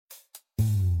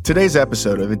Today's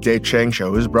episode of The Dave Chang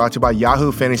Show is brought to you by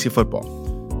Yahoo Fantasy Football.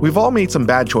 We've all made some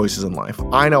bad choices in life.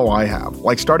 I know I have,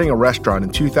 like starting a restaurant in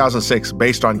 2006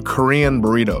 based on Korean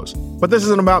burritos. But this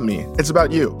isn't about me, it's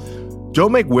about you.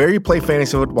 Don't make where you play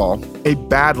fantasy football a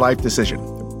bad life decision.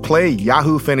 Play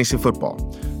Yahoo Fantasy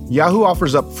Football. Yahoo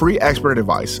offers up free expert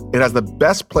advice, it has the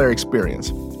best player experience,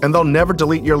 and they'll never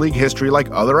delete your league history like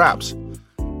other apps.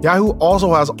 Yahoo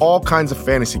also has all kinds of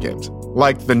fantasy games,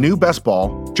 like the new best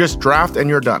ball, just draft and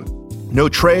you're done. No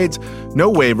trades,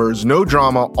 no waivers, no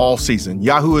drama all season.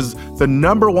 Yahoo is the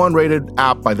 #1 rated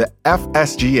app by the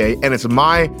FSGA, and it's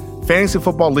my fantasy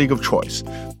football league of choice.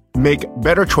 Make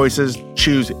better choices,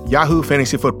 choose Yahoo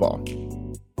Fantasy Football.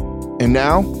 And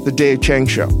now, The Dave Chang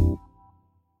Show.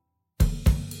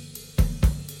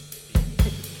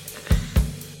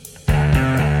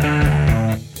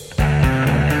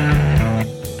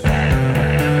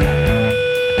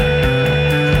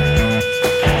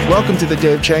 Welcome to The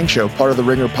Dave Chang Show, part of the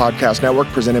Ringer Podcast Network,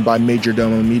 presented by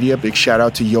Majordomo Media. Big shout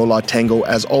out to Yola Tango,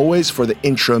 as always, for the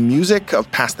intro music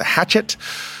of Pass the Hatchet.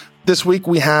 This week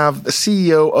we have the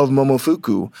CEO of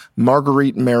Momofuku,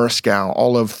 Marguerite Mariscal,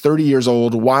 all of 30 years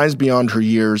old, wise beyond her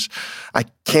years. I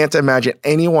can't imagine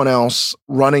anyone else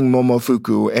running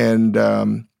Momofuku,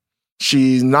 and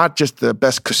she's not just the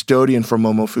best custodian for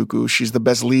Momofuku, she's the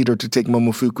best leader to take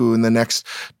Momofuku in the next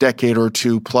decade or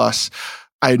two plus.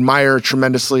 I admire her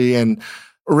tremendously, and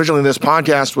originally this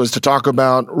podcast was to talk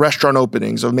about restaurant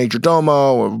openings of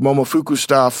Majordomo, of Momofuku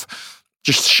stuff,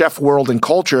 just chef world and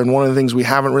culture. And one of the things we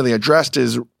haven't really addressed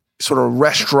is sort of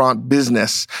restaurant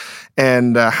business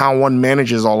and how one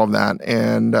manages all of that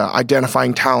and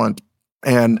identifying talent.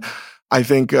 And I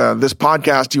think this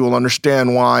podcast, you will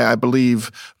understand why I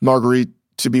believe Marguerite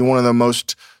to be one of the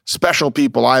most special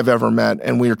people I've ever met.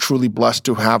 And we are truly blessed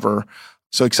to have her.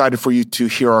 So excited for you to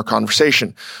hear our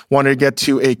conversation. Wanted to get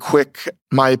to a quick,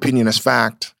 my opinion as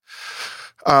fact.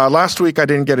 Last week, I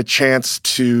didn't get a chance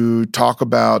to talk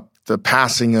about the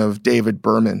passing of David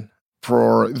Berman.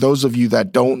 For those of you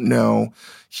that don't know,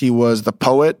 he was the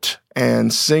poet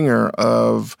and singer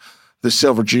of the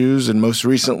Silver Jews and most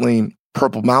recently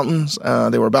Purple Mountains.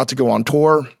 They were about to go on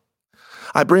tour.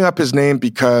 I bring up his name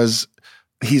because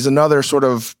he's another sort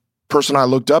of person I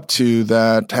looked up to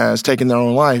that has taken their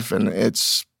own life, and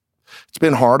it's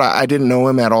been hard. I didn't know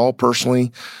him at all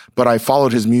personally, but I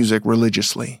followed his music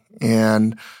religiously.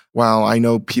 And while I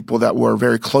know people that were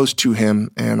very close to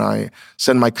him, and I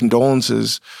send my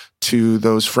condolences to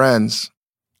those friends,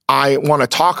 I want to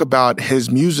talk about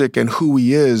his music and who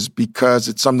he is because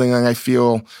it's something that I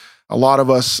feel a lot of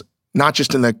us, not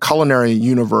just in the culinary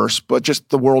universe, but just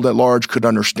the world at large, could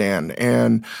understand.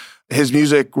 And his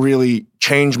music really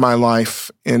changed my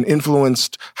life and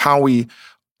influenced how we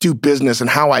do business and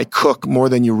how I cook more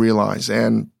than you realize.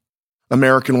 And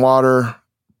American Water,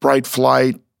 Bright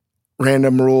Flight,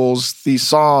 Random Rules, these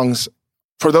songs,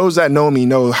 for those that know me,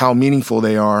 know how meaningful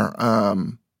they are.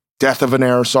 Death of an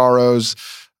Era of Sorrows,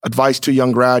 Advice to a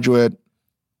Young Graduate.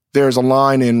 There's a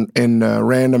line in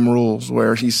Random Rules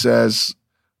where he says,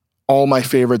 all my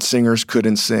favorite singers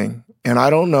couldn't sing. And I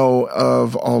don't know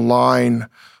of a line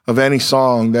of any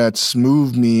song that's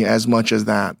moved me as much as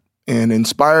that and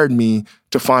inspired me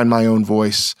to find my own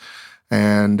voice.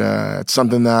 And it's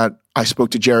something that I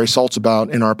spoke to Jerry Saltz about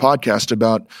in our podcast,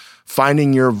 about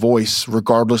finding your voice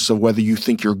regardless of whether you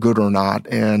think you're good or not.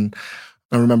 And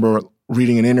I remember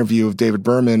reading an interview of David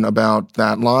Berman about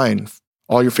that line,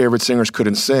 all your favorite singers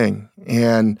couldn't sing.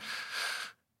 And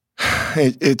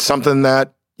it's something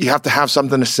that you have to have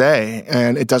something to say.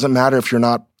 And it doesn't matter if you're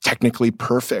not technically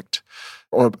perfect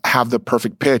or have the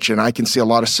perfect pitch. And I can see a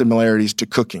lot of similarities to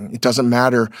cooking. It doesn't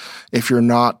matter if you're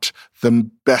not the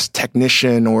best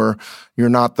technician or you're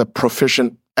not the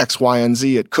proficient X, Y, and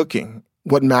Z at cooking.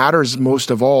 What matters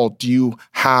most of all, do you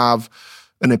have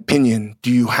an opinion?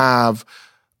 Do you have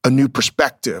a new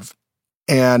perspective?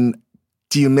 And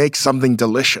do you make something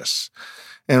delicious?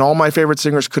 And all my favorite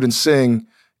singers couldn't sing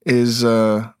is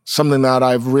something that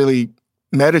I've really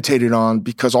meditated on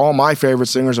because all my favorite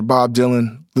singers are Bob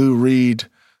Dylan, Lou Reed,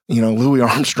 Louis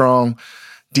Armstrong,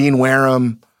 Dean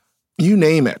Wareham, you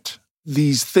name it.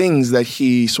 These things that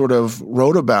he sort of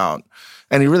wrote about,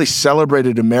 and he really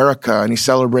celebrated America and he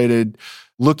celebrated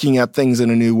looking at things in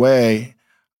a new way.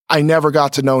 I never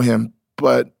got to know him,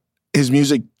 but his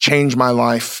music changed my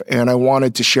life, and I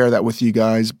wanted to share that with you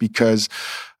guys because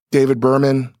David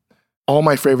Berman, all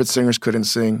my favorite singers couldn't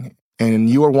sing, and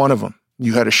you were one of them.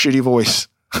 You had a shitty voice,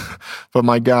 but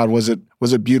my God, was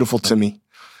it beautiful to me.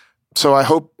 So I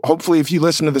hopefully if you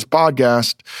listen to this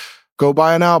podcast, go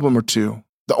buy an album or two.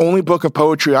 The only book of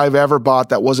poetry I've ever bought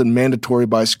that wasn't mandatory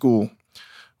by school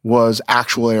was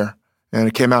Actual Air. and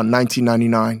it came out in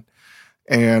 1999.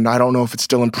 And I don't know if it's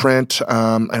still in print,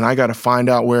 and I got to find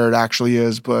out where it actually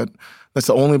is, but that's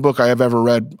the only book I have ever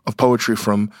read of poetry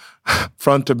from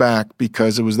front to back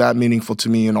because it was that meaningful to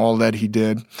me and all that he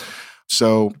did.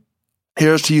 So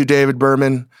here's to you, David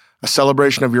Berman, a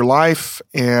celebration of your life,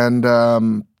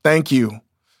 and thank you.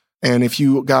 And if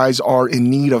you guys are in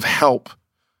need of help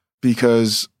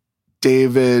because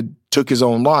David took his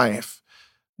own life,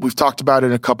 we've talked about it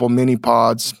in a couple mini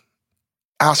pods,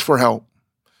 ask for help.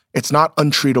 It's not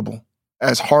untreatable,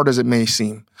 as hard as it may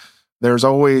seem. There's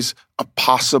always a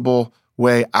possible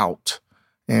way out,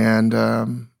 and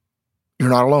you're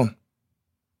not alone.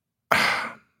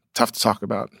 Tough to talk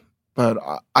about, but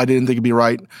I didn't think it'd be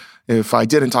right if I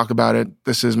didn't talk about it.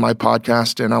 This is my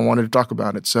podcast, and I wanted to talk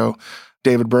about it. So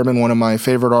David Berman, one of my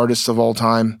favorite artists of all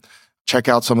time. Check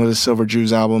out some of his Silver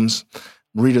Jews albums.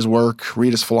 Read his work,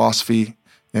 read his philosophy,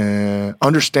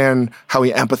 understand how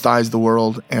he empathized the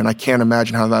world, and I can't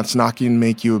imagine how that's not going to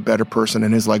make you a better person,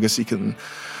 and his legacy can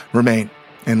remain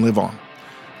and live on.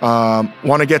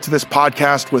 Want to get to this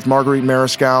podcast with Marguerite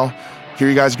Mariscal. Here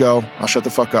you guys go. I'll shut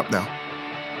the fuck up now.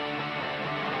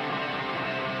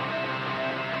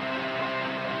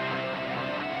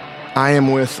 I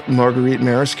am with Marguerite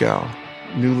Mariscal,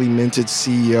 newly minted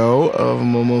CEO of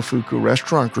Momofuku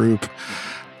Restaurant Group.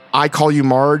 I call you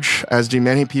Marge, as do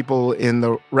many people in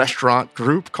the restaurant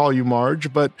group call you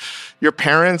Marge, but your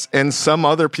parents and some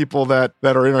other people that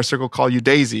are in our circle call you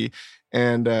Daisy.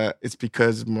 And it's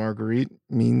because Marguerite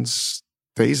means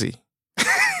Daisy.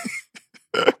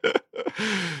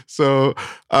 So,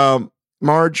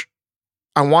 Marge,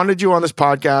 I wanted you on this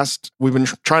podcast. We've been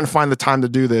trying to find the time to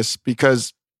do this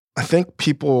because I think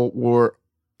people were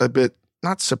a bit,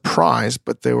 not surprised,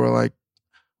 but they were like,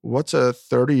 what's a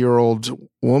 30-year-old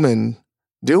woman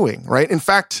doing, right? In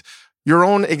fact, your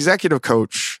own executive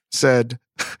coach said,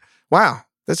 wow,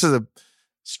 this is a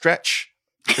stretch.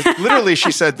 Literally,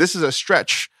 she said, this is a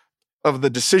stretch of the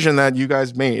decision that you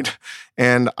guys made.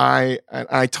 And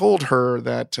I told her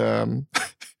that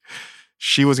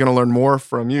she was going to learn more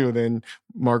from you than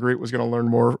Marguerite was going to learn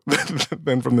more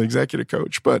than from the executive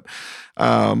coach. But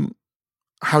how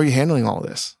are you handling all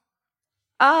this?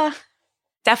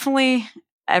 Definitely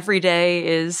every day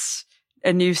is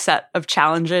a new set of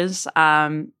challenges.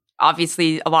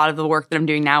 Obviously, a lot of the work that I'm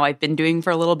doing now, I've been doing for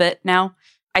a little bit now.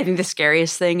 I think the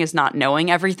scariest thing is not knowing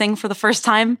everything for the first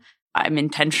time. I'm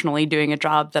intentionally doing a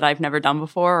job that I've never done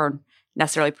before or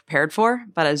necessarily prepared for.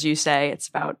 But as you say, it's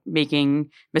about making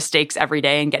mistakes every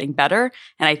day and getting better.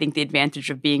 And I think the advantage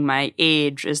of being my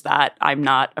age is that I'm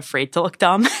not afraid to look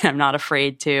dumb. I'm not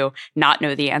afraid to not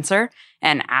know the answer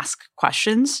and ask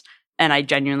questions. And I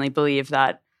genuinely believe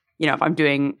that, you know, if I'm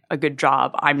doing a good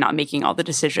job, I'm not making all the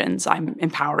decisions. I'm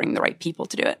empowering the right people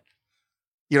to do it.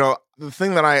 You know, the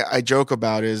thing that I joke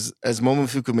about is as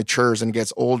Momofuku matures and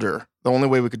gets older, the only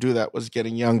way we could do that was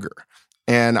getting younger.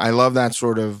 And I love that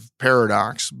sort of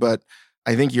paradox, but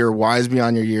I think you're wise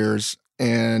beyond your years.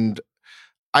 And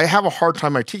I have a hard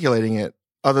time articulating it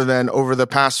other than over the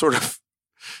past sort of,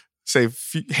 say,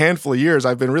 handful of years,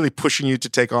 I've been really pushing you to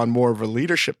take on more of a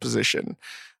leadership position.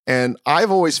 And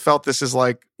I've always felt this is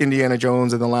like Indiana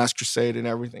Jones and the Last Crusade and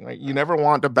everything. Like, you never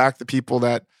want to back the people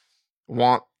that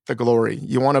want the glory.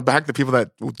 You want to back the people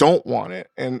that don't want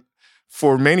it. And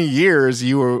for many years,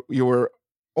 you were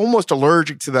almost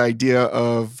allergic to the idea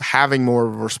of having more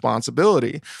of a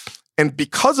responsibility. And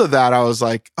because of that, I was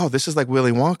like, oh, this is like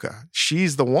Willy Wonka.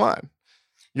 She's the one.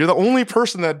 You're the only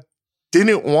person that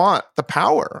didn't want the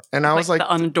power. And I was like, the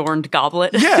unadorned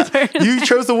goblet. Yeah, you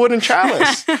chose the wooden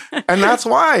chalice. And that's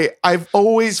why I've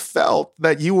always felt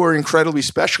that you were incredibly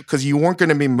special because you weren't going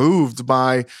to be moved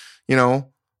by, you know,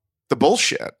 the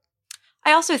bullshit.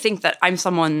 I also think that I'm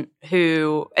someone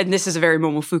who, and this is a very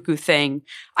Momofuku thing,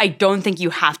 I don't think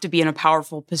you have to be in a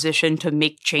powerful position to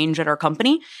make change at our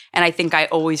company. And I think I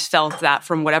always felt that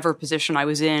from whatever position I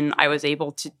was in, I was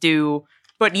able to do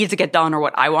what needs to get done or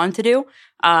what I wanted to do.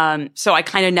 So I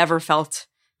kind of never felt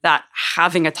that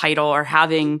having a title or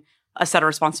having a set of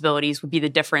responsibilities would be the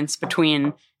difference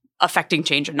between affecting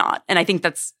change and not. And I think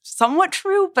that's somewhat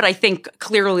true, but I think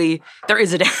clearly there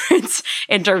is a difference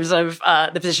in terms of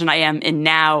the position I am in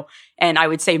now. And I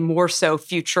would say more so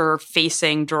future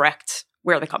facing direct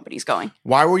where the company's going.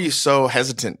 Why were you so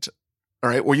hesitant? All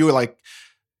right. Were you like,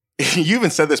 you even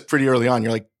said this pretty early on.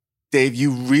 You're like, Dave,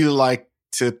 you really like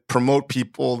to promote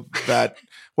people that,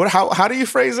 how do you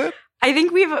phrase it? I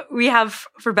think we have,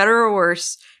 for better or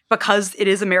worse, because it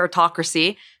is a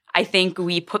meritocracy, I think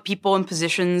we put people in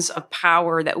positions of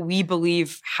power that we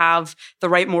believe have the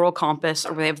right moral compass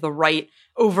or they have the right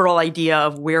overall idea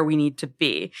of where we need to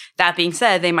be. That being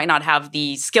said, they might not have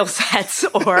the skill sets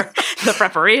or the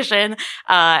preparation.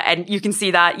 And you can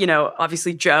see that,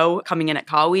 obviously Joe coming in at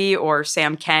Kawi or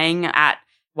Sam Kang at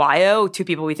YO, two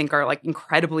people we think are like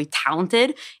incredibly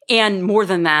talented. And more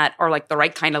than that are like the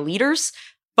right kind of leaders,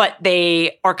 but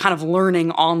they are kind of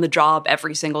learning on the job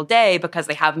every single day because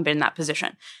they haven't been in that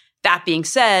position. That being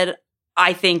said,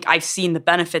 I think I've seen the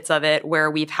benefits of it where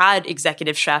we've had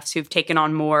executive chefs who've taken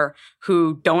on more,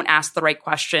 who don't ask the right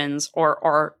questions or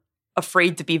are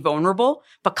afraid to be vulnerable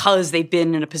because they've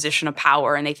been in a position of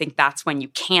power and they think that's when you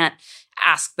can't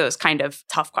ask those kind of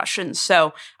tough questions.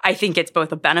 So I think it's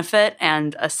both a benefit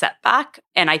and a setback.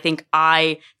 And I think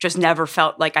I just never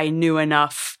felt like I knew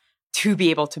enough to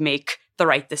be able to make the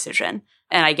right decision.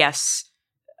 And I guess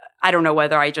I don't know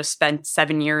whether I just spent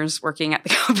 7 years working at the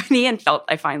company and felt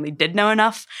I finally did know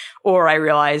enough, or I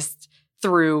realized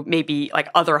through maybe like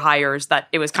other hires that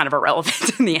it was kind of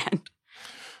irrelevant in the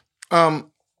end.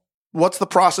 What's the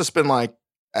process been like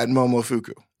at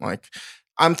Momofuku? Like,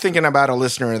 I'm thinking about a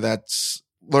listener that's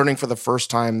learning for the first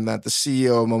time that the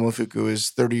CEO of Momofuku is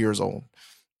 30 years old.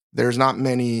 There's not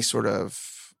many sort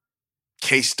of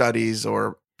case studies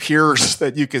or peers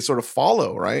that you can sort of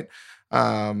follow, right?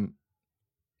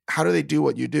 How do they do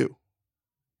what you do?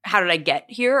 How did I get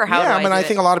here? Or I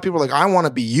think a lot of people are like, I want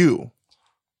to be you.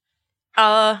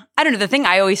 I don't know. The thing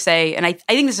I always say, and I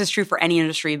think this is true for any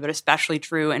industry, but especially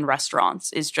true in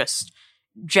restaurants, is just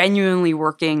genuinely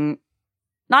working,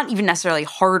 not even necessarily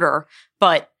harder,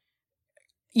 but,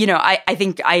 I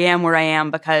think I am where I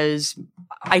am because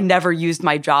I never used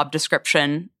my job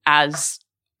description as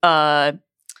a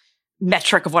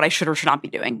metric of what I should or should not be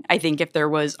doing. I think if there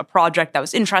was a project that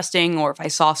was interesting or if I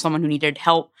saw someone who needed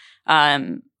help,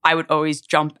 I would always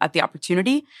jump at the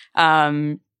opportunity.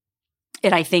 And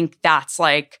I think that's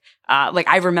like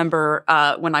I remember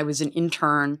when I was an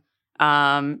intern,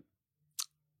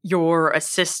 your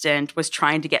assistant was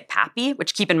trying to get Pappy,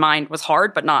 which keep in mind was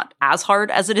hard, but not as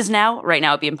hard as it is now. Right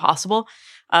now it'd be impossible.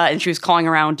 And she was calling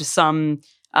around to some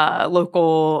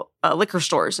local liquor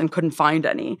stores and couldn't find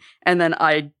any. And then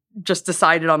I just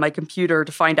decided on my computer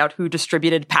to find out who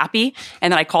distributed Pappy.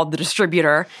 And then I called the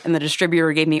distributor, and the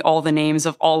distributor gave me all the names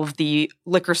of all of the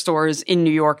liquor stores in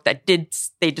New York that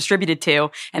they distributed to.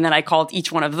 And then I called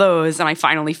each one of those, and I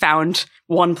finally found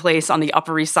one place on the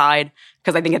Upper East Side,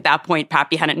 because I think at that point,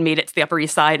 Pappy hadn't made it to the Upper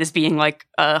East Side as being like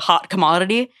a hot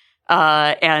commodity.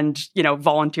 And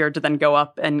volunteered to then go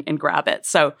up and grab it.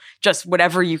 So just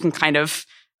whatever you can kind of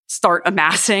start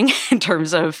amassing in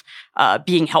terms of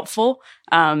being helpful,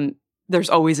 there's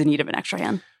always a need of an extra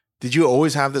hand. Did you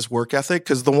always have this work ethic?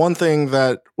 Because the one thing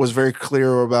that was very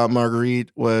clear about Marguerite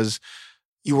was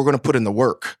you were going to put in the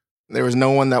work. There was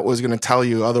no one that was going to tell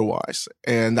you otherwise.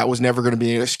 And that was never going to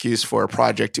be an excuse for a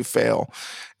project to fail.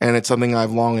 And it's something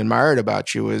I've long admired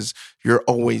about you is you're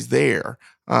always there.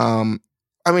 I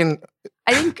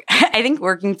think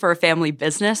working for a family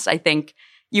business, I think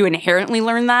you inherently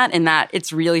learn that, in that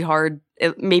it's really hard.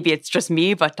 Maybe it's just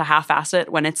me, but to half-ass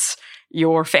it when it's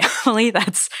your family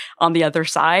that's on the other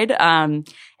side.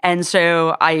 And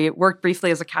so I worked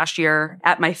briefly as a cashier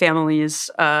at my family's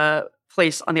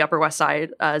place on the Upper West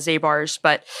Side, Zabar's,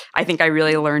 but I think I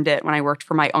really learned it when I worked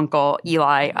for my uncle,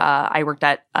 Eli. I worked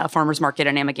at a farmer's market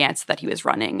in Amagansett that he was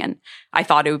running, and I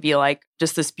thought it would be like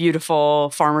just this beautiful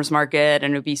farmer's market,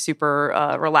 and it would be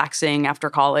super relaxing after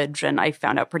college, and I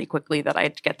found out pretty quickly that I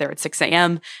had to get there at 6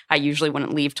 a.m. I usually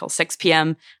wouldn't leave till 6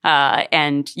 p.m.,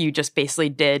 and you just basically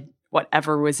did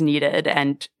whatever was needed,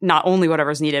 and not only whatever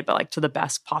was needed, but like to the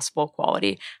best possible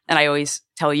quality. And I always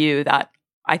tell you that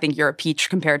I think you're a peach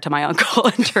compared to my uncle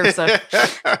in terms of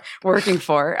working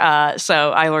for.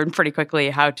 So I learned pretty quickly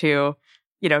how to,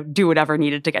 do whatever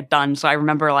needed to get done. So I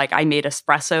remember like I made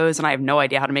espressos, and I have no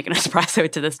idea how to make an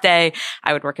espresso to this day.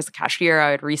 I would work as a cashier.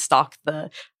 I would restock the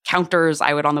counters.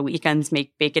 I would on the weekends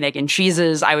make bacon, egg, and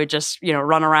cheeses. I would just,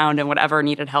 run around and whatever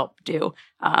needed help do.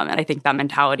 And I think that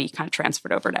mentality kind of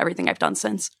transferred over to everything I've done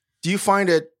since. Do you find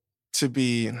it to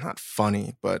be not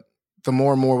funny, but the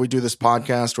more and more we do this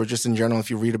podcast, or just in general,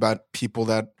 if you read about people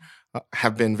that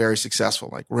have been very successful,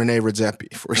 like Rene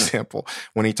Redzepi, for example,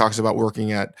 when he talks about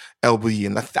working at LB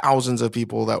and the thousands of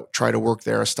people that try to work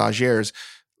there as stagiaires,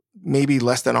 maybe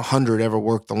less than 100 ever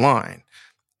worked the line.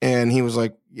 And he was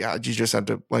like, yeah, you just had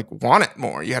to want it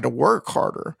more. You had to work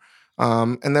harder.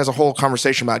 And there's a whole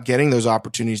conversation about getting those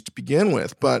opportunities to begin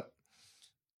with. But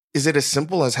is it as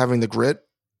simple as having the grit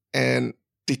and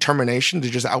determination to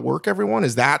just outwork everyone?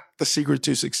 Is that the secret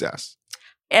to success?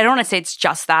 I don't want to say it's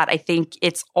just that. I think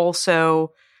it's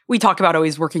also, we talk about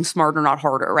always working smarter, not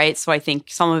harder, right? So I think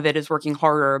some of it is working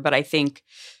harder, but I think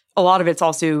a lot of it's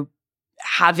also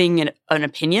having an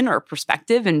opinion or a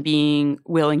perspective and being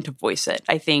willing to voice it.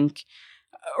 I think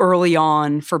early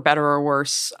on, for better or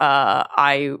worse,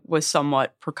 I was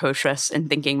somewhat precocious in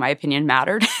thinking my opinion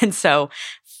mattered. And so,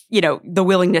 the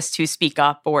willingness to speak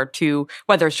up or to,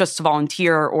 whether it's just to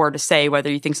volunteer or to say whether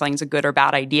you think something's a good or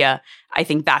bad idea, I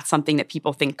think that's something that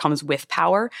people think comes with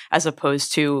power, as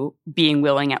opposed to being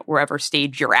willing at wherever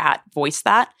stage you're at, voice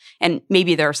that. And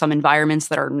maybe there are some environments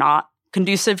that are not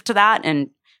conducive to that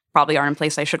and probably aren't a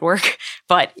place I should work.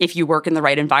 But if you work in the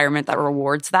right environment that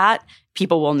rewards that,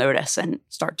 people will notice and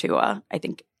start to, I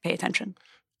think, pay attention.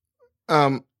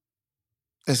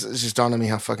 It's just dawned on me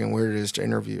how fucking weird it is to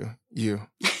interview you.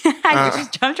 I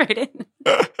just jumped right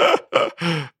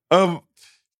in.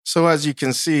 So as you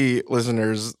can see,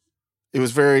 listeners, it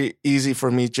was very easy for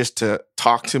me just to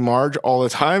talk to Marge all the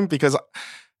time because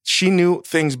she knew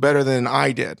things better than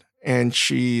I did. And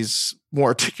she's more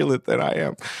articulate than I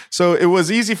am. So it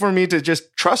was easy for me to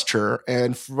just trust her.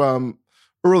 And from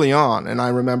early on, and I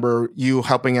remember you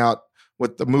helping out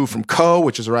with the move from Co,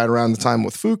 which is right around the time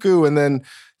with Fuku. And then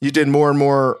you did more and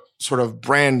more sort of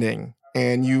branding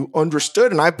and you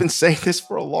understood. And I've been saying this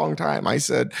for a long time. I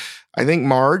said, I think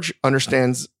Marge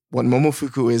understands what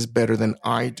Momofuku is better than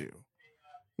I do.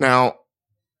 Now,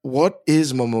 what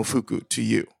is Momofuku to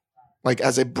you? Like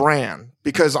as a brand?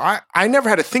 Because I never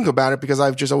had to think about it because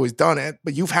I've just always done it,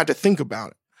 but you've had to think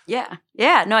about it. Yeah.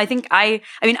 Yeah. No, I think I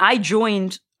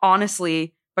joined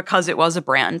honestly because it was a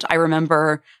brand. I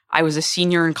remember I was a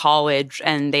senior in college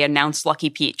and they announced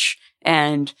Lucky Peach.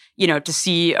 And, to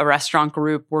see a restaurant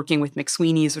group working with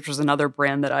McSweeney's, which was another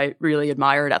brand that I really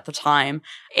admired at the time.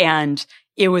 And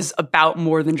it was about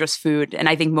more than just food. And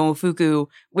I think Momofuku,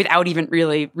 without even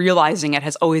really realizing it,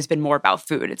 has always been more about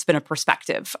food. It's been a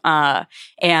perspective.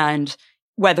 And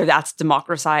whether that's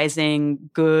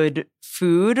democratizing good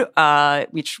food,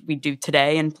 which we do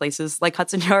today in places like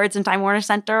Hudson Yards and Time Warner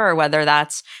Center, or whether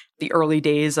that's the early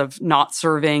days of not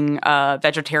serving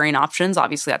vegetarian options.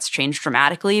 Obviously, that's changed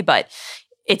dramatically, but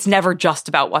it's never just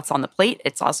about what's on the plate.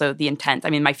 It's also the intent. I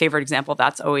mean, my favorite example of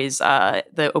that's always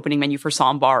the opening menu for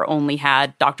Sambar only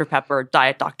had Dr. Pepper,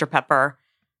 Diet Dr. Pepper,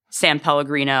 San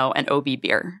Pellegrino, and OB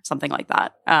beer, something like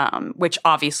that, which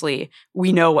obviously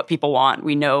we know what people want.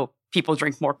 We know people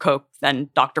drink more Coke than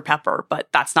Dr. Pepper, but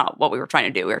that's not what we were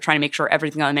trying to do. We were trying to make sure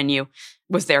everything on the menu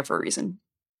was there for a reason.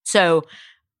 So,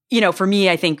 for me,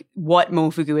 I think what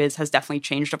Momofuku is has definitely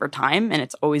changed over time, and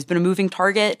it's always been a moving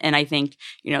target. And I think,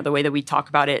 the way that we talk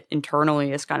about it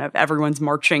internally is kind of everyone's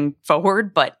marching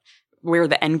forward, but where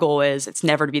the end goal is, it's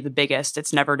never to be the biggest.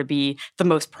 It's never to be the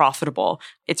most profitable.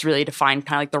 It's really to find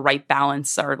kind of like the right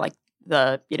balance, or like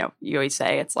you always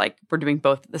say, it's like we're doing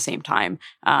both at the same time.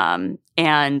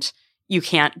 And you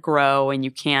can't grow and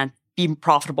you can't be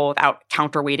profitable without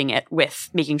counterweighting it with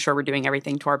making sure we're doing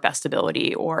everything to our best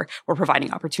ability, or we're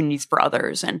providing opportunities for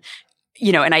others. And,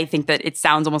 and I think that it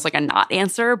sounds almost like a not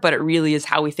answer, but it really is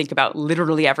how we think about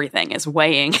literally everything, is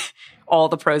weighing all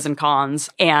the pros and cons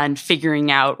and figuring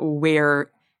out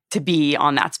where to be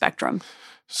on that spectrum.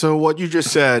 So what you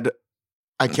just said,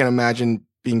 I can't imagine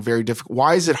being very difficult.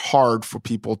 Why is it hard for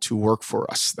people to work for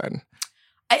us then?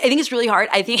 I think it's really hard.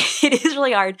 I think it is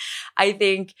really hard. I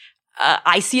think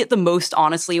I see it the most,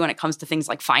 honestly, when it comes to things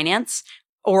like finance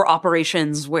or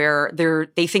operations, where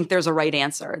they think there's a right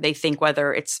answer. They think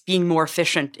whether it's being more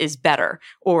efficient is better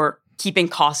or keeping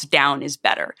costs down is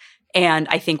better. And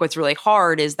I think what's really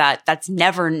hard is that that's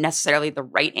never necessarily the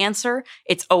right answer.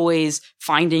 It's always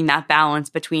finding that balance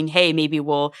between, hey, maybe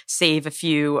we'll save a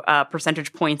few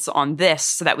percentage points on this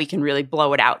so that we can really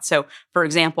blow it out. So, for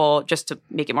example, just to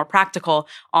make it more practical,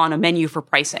 on a menu for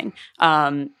pricing,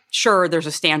 sure, there's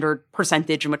a standard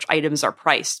percentage in which items are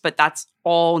priced, but that's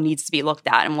all needs to be looked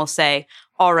at. And we'll say,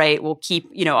 all right, we'll keep,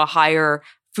 a higher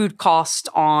food cost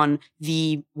on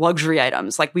the luxury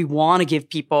items. Like, we want to give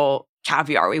people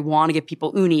caviar. We want to give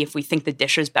people uni if we think the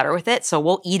dish is better with it. So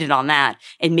we'll eat it on that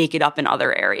and make it up in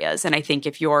other areas. And I think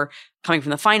if you're coming from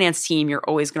the finance team, you're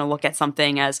always going to look at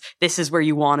something as this is where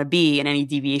you want to be, and any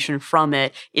deviation from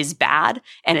it is bad.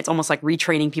 And it's almost like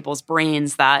retraining people's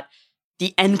brains that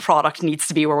the end product needs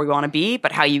to be where we want to be,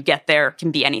 but how you get there can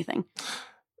be anything.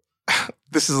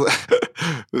 This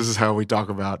is how we talk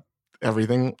about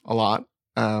everything a lot.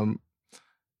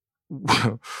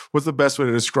 What's the best way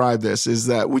to describe this is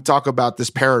that we talk about this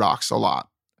paradox a lot.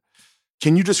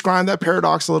 Can you describe that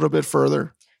paradox a little bit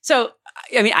further? So,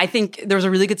 I think there's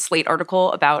a really good Slate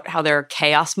article about how there are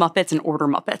chaos Muppets and order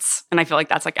Muppets. And I feel like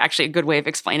that's like actually a good way of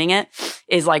explaining it,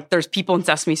 is like there's people in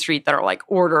Sesame Street that are like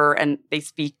order and they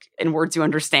speak in words you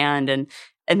understand. And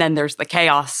And then there's the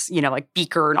chaos, like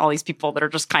Beaker and all these people that are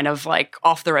just kind of like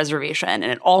off the reservation, and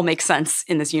it all makes sense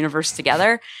in this universe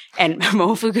together. And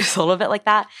Momofuku is a little bit like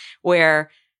that, where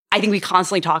I think we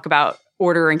constantly talk about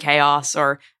order and chaos,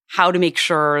 or how to make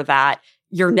sure that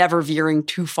you're never veering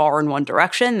too far in one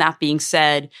direction. That being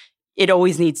said, it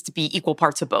always needs to be equal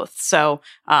parts of both. So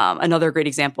another great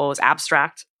example is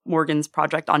Abstract, Morgan's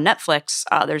project on Netflix.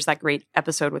 There's that great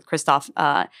episode with Christoph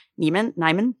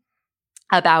Niemann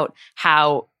about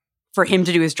how for him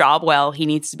to do his job well, he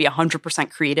needs to be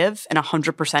 100% creative and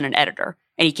 100% an editor.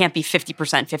 And he can't be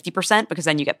 50%, 50%, because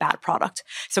then you get bad product.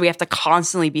 So we have to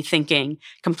constantly be thinking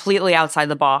completely outside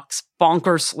the box,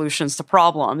 bonkers solutions to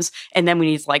problems. And then we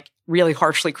need to like really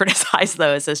harshly criticize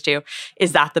those as to,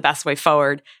 is that the best way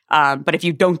forward? But if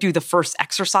you don't do the first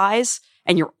exercise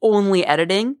and you're only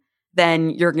editing, then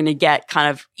you're going to get kind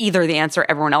of either the answer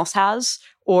everyone else has,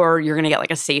 or you're going to get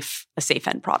like a safe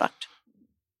end product.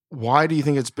 Why do you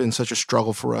think it's been such a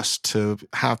struggle for us to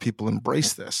have people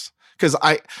embrace this? Because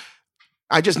I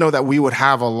just know that we would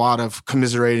have a lot of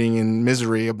commiserating and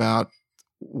misery about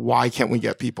why can't we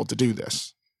get people to do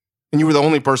this? And you were the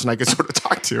only person I could sort of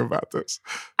talk to about this.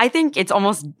 I think it's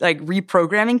almost like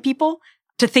reprogramming people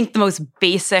to think the most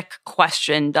basic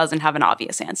question doesn't have an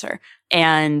obvious answer.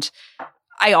 And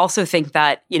I also think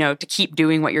that, to keep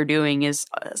doing what you're doing is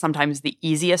sometimes the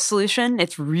easiest solution.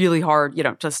 It's really hard,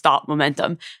 to stop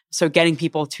momentum. So getting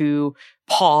people to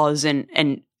pause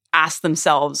and ask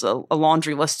themselves a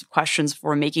laundry list of questions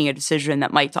before making a decision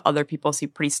that might to other people seem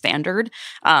pretty standard.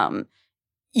 I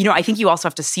think you also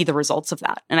have to see the results of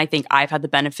that. And I think I've had the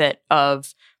benefit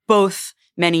of both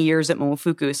many years at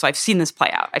Momofuku. So I've seen this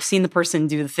play out. I've seen the person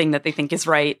do the thing that they think is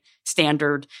right,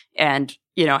 standard, and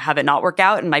have it not work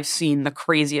out. And I've seen the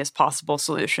craziest possible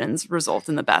solutions result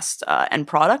in the best end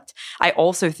product. I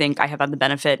also think I have had the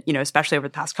benefit, especially over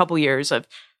the past couple of years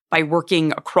by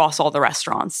working across all the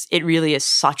restaurants. It really is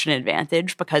such an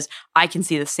advantage because I can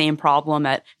see the same problem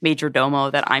at Major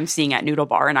Domo that I'm seeing at Noodle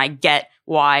Bar. And I get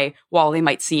why, while they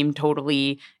might seem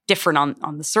totally different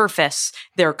on the surface,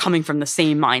 they're coming from the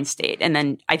same mind state. And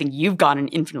then I think you've gotten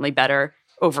infinitely better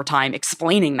over time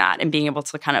explaining that and being able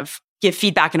to kind of give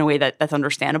feedback in a way that's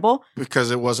understandable.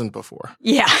 Because it wasn't before.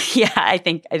 Yeah. I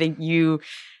think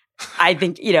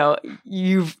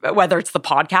you've, whether it's the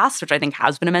podcast, which I think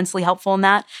has been immensely helpful in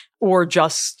that, or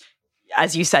just,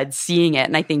 as you said, seeing it.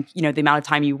 And I think, the amount of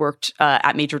time you worked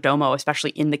at Major Domo,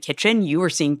 especially in the kitchen, you were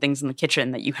seeing things in the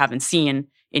kitchen that you haven't seen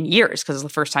in years because it's the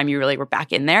first time you really were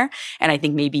back in there. And I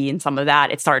think maybe in some of that,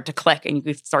 it started to click and you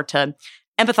could start to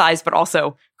empathize, but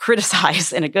also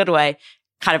criticize in a good way,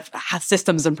 kind of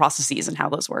systems and processes and how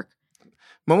those work.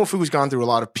 Momofuku's gone through a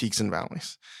lot of peaks and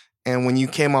valleys. And when you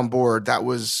came on board, that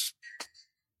was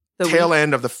the tail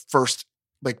end of the first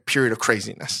period of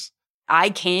craziness. I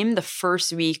came the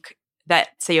first week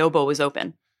that Seobo was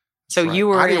open. So right. You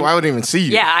were... I wouldn't even see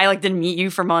you. Yeah, I didn't meet you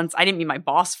for months. I didn't meet my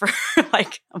boss for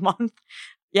a month.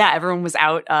 Yeah, everyone was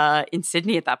out in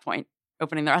Sydney at that point,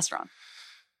 opening the restaurant.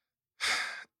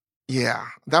 Yeah,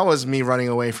 that was me running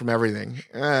away from everything.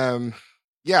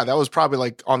 Yeah, that was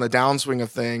probably on the downswing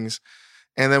of things.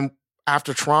 And then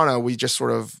after Toronto, we just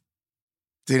sort of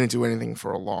didn't do anything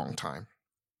for a long time.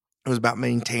 It was about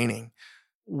maintaining.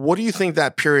 What do you think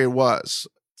that period was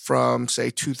from, say,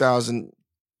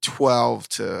 2012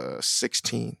 to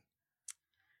 16?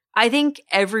 I think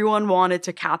everyone wanted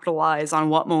to capitalize on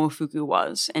what Momofuku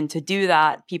was. And to do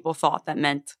that, people thought that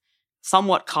meant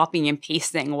somewhat copying and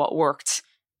pasting what worked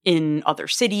in other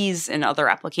cities and other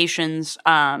applications.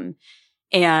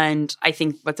 And I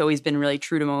think what's always been really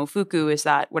true to Momofuku is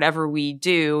that whatever we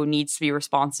do needs to be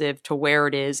responsive to where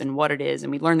it is and what it is.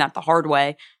 And we learned that the hard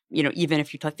way, even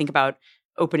if you think about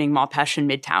opening Mapesh in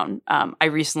Midtown.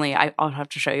 I'll have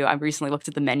to show you, I recently looked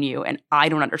at the menu and I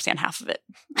don't understand half of it.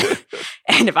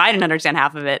 And if I didn't understand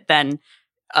half of it, then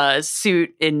a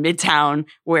suit in Midtown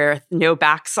where no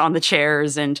backs on the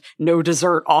chairs and no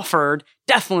dessert offered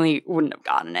definitely wouldn't have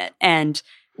gotten it. And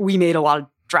we made a lot of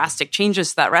drastic changes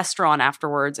to that restaurant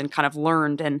afterwards and kind of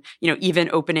learned. And, even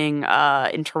opening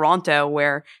in Toronto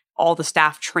where all the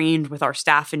staff trained with our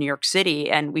staff in New York City.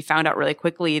 And we found out really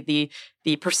quickly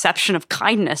the perception of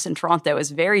kindness in Toronto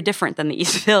is very different than the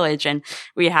East Village. And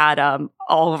we had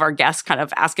all of our guests kind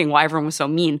of asking why everyone was so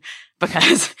mean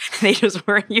because they just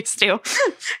weren't used to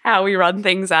how we run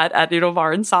things at Noodle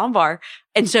Bar and Sambar.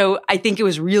 And so I think it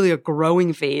was really a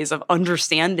growing phase of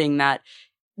understanding that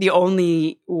the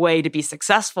only way to be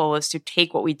successful is to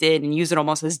take what we did and use it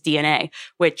almost as DNA,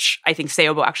 which I think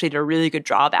Seobo actually did a really good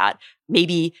job at.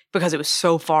 Maybe because it was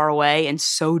so far away and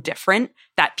so different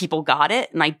that people got it.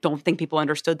 And I don't think people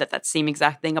understood that that same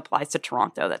exact thing applies to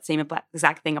Toronto. That same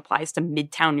exact thing applies to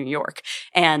Midtown New York.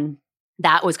 And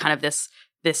that was kind of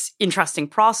this interesting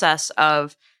process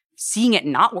of seeing it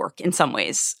not work in some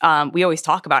ways. We always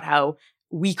talk about how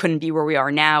we couldn't be where we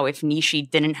are now if Nishi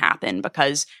didn't happen,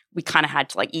 because we kind of had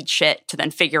to like eat shit to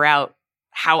then figure out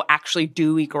how actually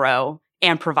do we grow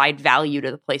and provide value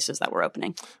to the places that we're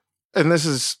opening. And this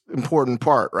is important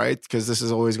part, right? Because this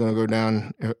is always going to go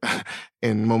down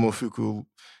in Momofuku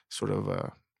sort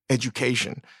of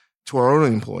education to our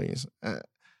own employees.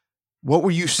 What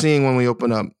were you seeing when we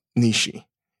opened up Nishi?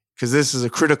 Because this is a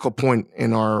critical point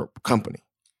in our company.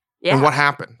 Yeah. And what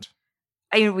happened?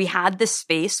 I mean, we had this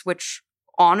space, which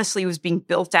honestly was being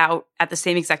built out at the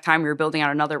same exact time we were building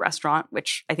out another restaurant,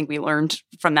 which I think we learned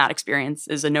from that experience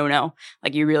is a no-no.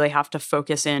 Like, you really have to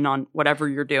focus in on whatever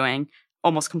you're doing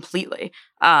almost completely.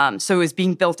 So it was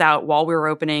being built out while we were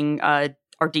opening our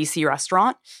DC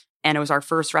restaurant. And it was our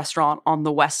first restaurant on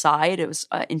the west side. It was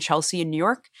in Chelsea in New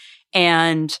York.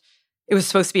 And it was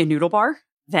supposed to be a noodle bar.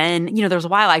 Then, there was a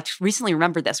while, I recently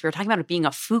remembered this. We were talking about it being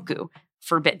a fuku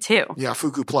for a bit too. Yeah,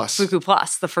 Fuku Plus. Fuku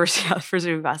Plus, the first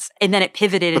Fuku Plus. And then it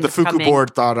pivoted. But the Fuku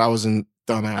board thought I was a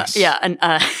dumbass.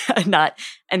 A nut.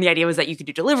 And the idea was that you could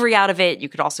do delivery out of it. You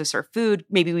could also serve food.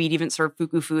 Maybe we'd even serve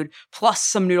Fuku food plus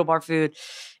some noodle bar food.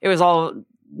 It was all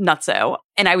nutso.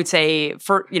 And I would say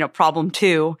for, problem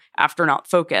 2 after not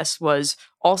focus was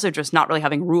also just not really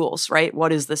having rules, right?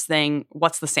 What is this thing?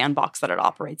 What's the sandbox that it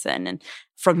operates in? And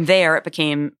from there, it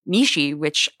became Nishi,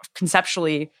 which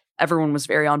conceptually everyone was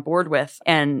very on board with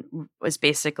and was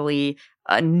basically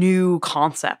a new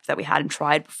concept that we hadn't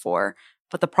tried before.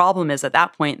 But the problem is at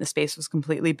that point, the space was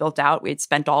completely built out. We had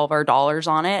spent all of our dollars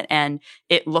on it, and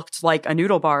it looked like a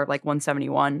noodle bar, like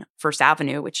 171 First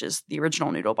Avenue, which is the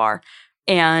original noodle bar.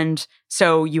 And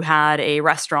so you had a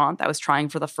restaurant that was trying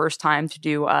for the first time to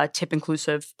do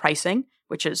tip-inclusive pricing,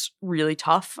 which is really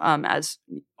tough, as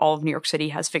all of New York City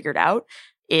has figured out.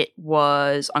 It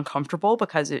was uncomfortable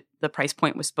because the price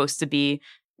point was supposed to be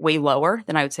way lower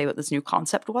than I would say what this new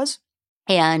concept was.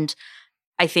 And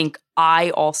I think I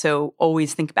also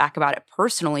always think back about it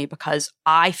personally because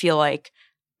I feel like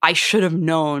I should have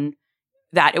known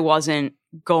that it wasn't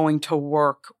going to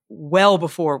work well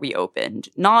before we opened.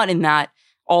 Not in that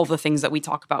all the things that we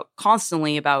talk about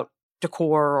constantly about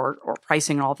decor or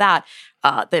pricing and all that,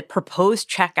 the proposed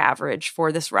check average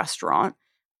for this restaurant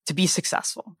to be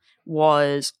successful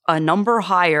was a number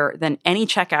higher than any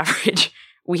check average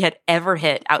we had ever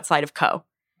hit outside of Co.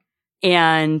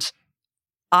 And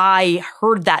I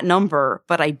heard that number,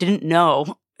 but I didn't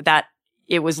know that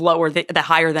it was lower, the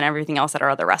higher than everything else at our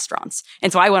other restaurants.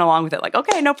 And so I went along with it like,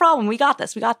 okay, no problem. We got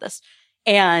this.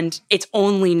 And it's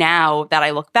only now that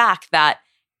I look back that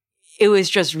it was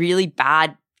just really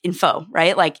bad info,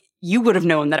 right? Like, you would have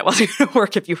known that it wasn't going to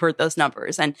work if you heard those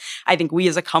numbers. And I think we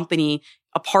as a company,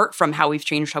 apart from how we've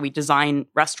changed how we design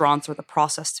restaurants or the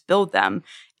process to build them,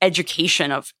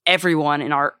 education of everyone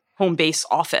in our home base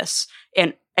office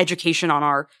and education on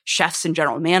our chefs and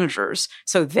general managers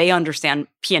so they understand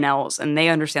P&Ls and they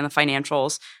understand the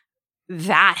financials,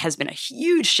 that has been a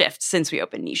huge shift since we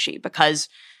opened Nishi, because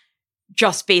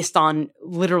just based on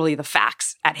literally the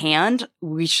facts at hand,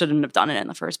 we shouldn't have done it in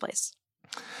the first place.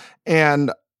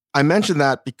 And I mentioned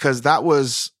that because that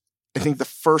was, I think, the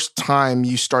first time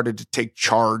you started to take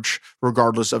charge,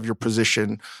 regardless of your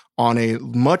position, on a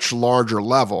much larger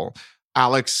level.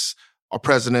 Alex, our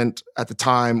president at the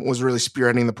time, was really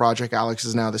spearheading the project. Alex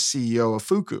is now the CEO of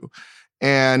Fuku.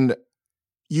 And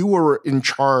you were in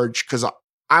charge because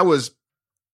I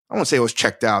won't say I was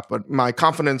checked out, but my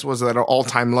confidence was at an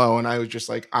all-time low. And I was just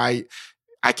like, I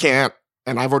can't,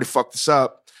 and I've already fucked this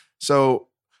up. So,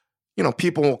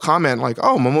 people will comment like,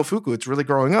 oh, Momofuku, it's really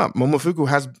growing up. Momofuku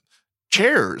has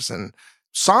chairs and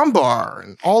sambar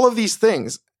and all of these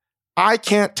things. I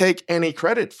can't take any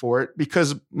credit for it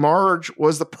because Marge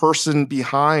was the person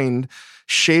behind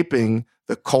shaping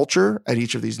the culture at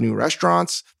each of these new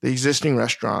restaurants, the existing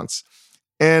restaurants.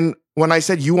 And when I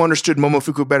said you understood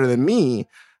Momofuku better than me,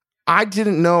 I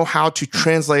didn't know how to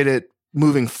translate it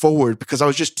moving forward because I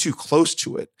was just too close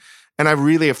to it. And I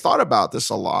really have thought about this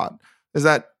a lot, is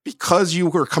that because you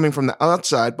were coming from the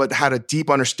outside, but had a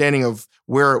deep understanding of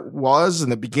where it was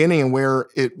in the beginning and where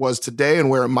it was today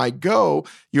and where it might go,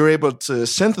 you're able to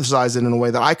synthesize it in a way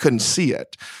that I couldn't see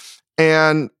it.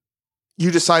 And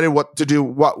you decided what to do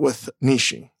with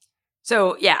Nishi.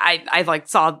 So yeah, I like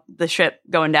saw the ship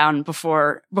going down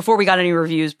before we got any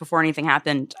reviews, before anything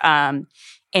happened.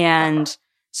 And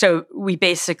so we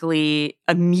basically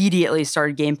immediately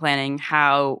started game planning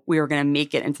how we were going to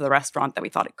make it into the restaurant that we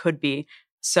thought it could be.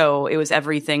 So it was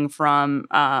everything from,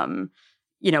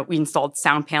 we installed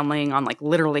sound paneling on like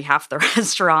literally half the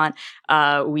restaurant.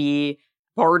 We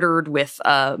bartered with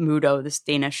Mudo, this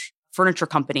Danish furniture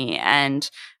company, and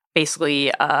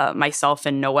basically myself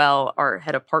and Noel, our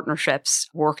head of partnerships,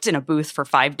 worked in a booth for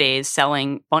 5 days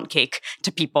selling bunt cake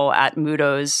to people at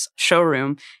Mudo's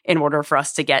showroom in order for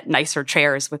us to get nicer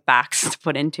chairs with backs to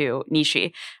put into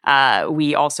Nishi.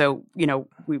 We also,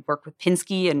 we worked with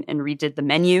Pinsky and redid the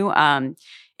menu and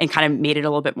kind of made it a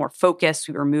little bit more focused.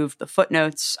 We removed the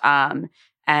footnotes.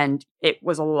 And it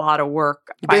was a lot of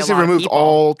work. You basically removed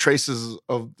all traces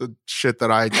of the shit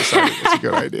that I decided was a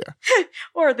good idea.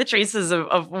 Or the traces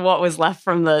of what was left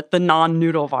from the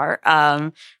non-noodle bar.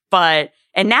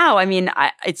 And now, I mean,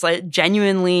 it's like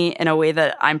genuinely in a way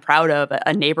that I'm proud of,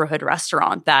 a neighborhood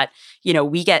restaurant that,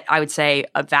 we get, I would say,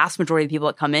 a vast majority of people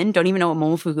that come in don't even know what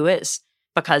Momofuku is.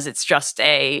 Because it's just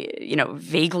a,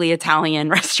 vaguely Italian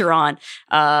restaurant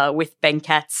with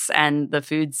banquettes, and the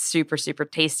food's super, super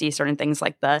tasty. Certain things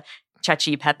like the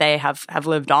ceci pepe have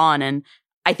lived on. And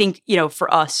I think,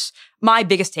 for us, my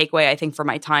biggest takeaway, I think, for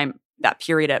my time, that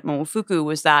period at Momofuku,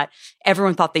 was that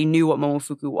everyone thought they knew what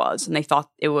Momofuku was. And they thought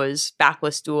it was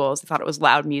backless stools. They thought it was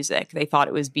loud music. They thought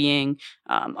it was being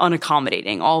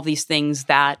unaccommodating. All these things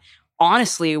that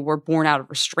honestly were born out of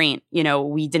restraint.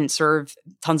 We didn't serve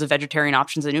tons of vegetarian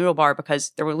options at Noodle Bar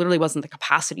because there literally wasn't the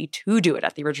capacity to do it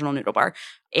at the original Noodle Bar.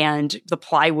 And the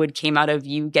plywood came out of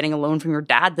you getting a loan from your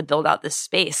dad to build out this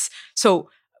space. So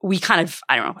we kind of,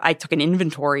 I took an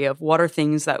inventory of what are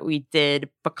things that we did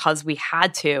because we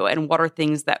had to, and what are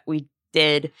things that we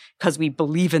did because we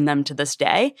believe in them to this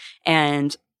day.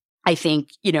 And I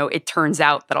think, it turns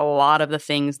out that a lot of the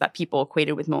things that people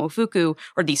equated with Momofuku,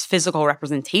 or these physical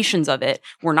representations of it,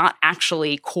 were not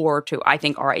actually core to, I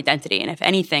think, our identity. And if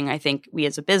anything, I think we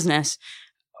as a business,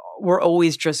 we're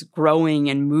always just growing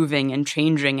and moving and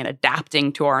changing and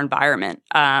adapting to our environment.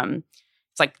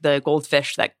 It's like the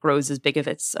goldfish that grows as big as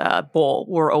its bowl.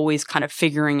 We're always kind of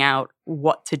figuring out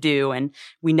what to do. And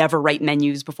we never write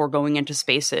menus before going into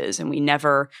spaces. And we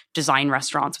never design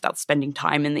restaurants without spending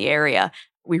time in the area.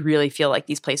 We really feel like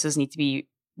these places need to be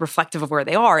reflective of where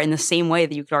they are, in the same way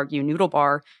that you could argue Noodle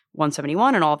Bar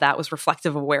 171 and all of that was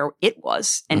reflective of where it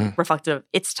was and reflective of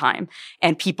its time.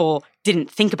 And people didn't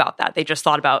think about that. They just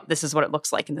thought about, this is what it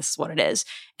looks like and this is what it is.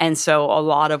 And so a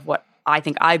lot of what I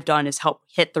think I've done is help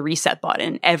hit the reset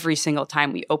button every single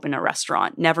time we open a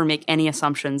restaurant. Never make any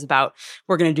assumptions about,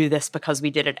 we're going to do this because we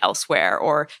did it elsewhere,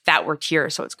 or that worked here,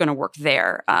 so it's going to work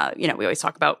there. We always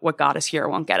talk about what got us here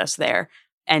won't get us there.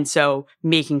 And so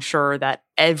making sure that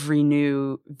every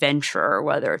new venture,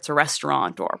 whether it's a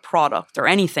restaurant or a product or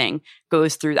anything,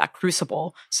 goes through that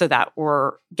crucible so that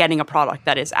we're getting a product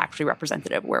that is actually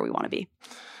representative of where we want to be.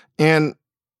 And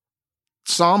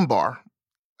Sambar,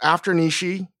 after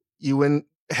Nishi, you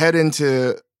head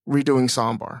into redoing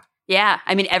Sambar. Yeah.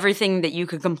 I mean, everything that you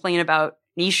could complain about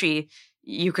Nishi,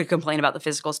 you could complain about the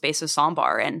physical space of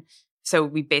Sambar. And so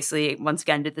we basically, once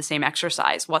again, did the same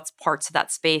exercise. What's parts of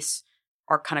that space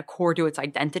are kind of core to its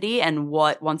identity, and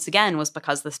what, once again, was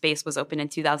because the space was open in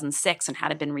 2006 and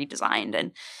hadn't been redesigned.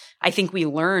 And I think we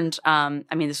learned,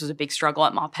 this was a big struggle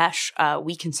at Mapesh.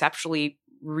 We conceptually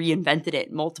reinvented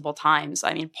it multiple times.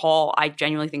 I mean, Paul, I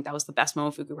genuinely think that was the best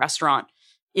Momofuku restaurant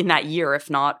in that year, if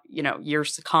not,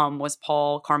 years to come, was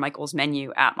Paul Carmichael's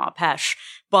menu at Mapesh.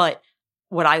 But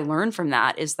what I learned from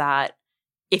that is that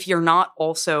if you're not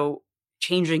also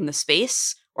changing the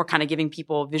space or kind of giving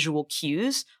people visual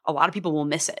cues, a lot of people will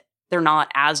miss it. They're not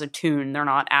as attuned. They're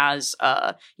not as,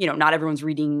 not everyone's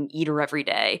reading Eater every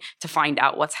day to find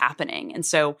out what's happening. And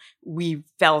so we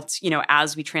felt,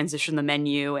 as we transitioned the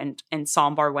menu and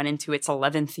Sambar went into its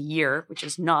 11th year, which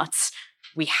is nuts,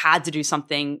 we had to do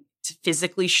something to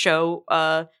physically show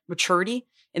maturity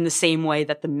in the same way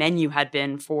that the menu had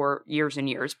been for years and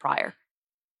years prior.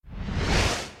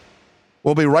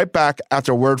 We'll be right back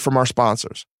after a word from our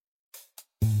sponsors.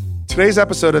 Today's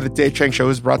episode of The Dave Chang Show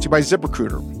is brought to you by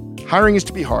ZipRecruiter. Hiring used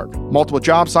to be hard. Multiple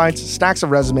job sites, stacks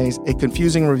of resumes, a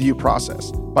confusing review process.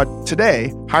 But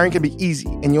today, hiring can be easy,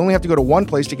 and you only have to go to one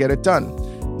place to get it done.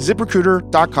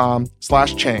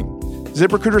 ZipRecruiter.com/Chang.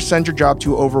 ZipRecruiter sends your job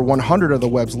to over 100 of the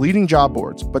web's leading job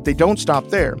boards, but they don't stop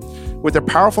there. With their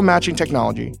powerful matching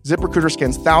technology, ZipRecruiter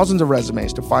scans thousands of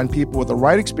resumes to find people with the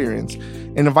right experience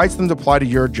and invites them to apply to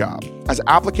your job. As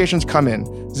applications come in,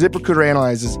 ZipRecruiter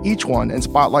analyzes each one and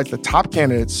spotlights the top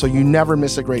candidates so you never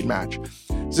miss a great match.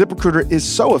 ZipRecruiter is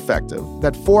so effective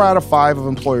that 4 out of 5 of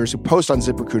employers who post on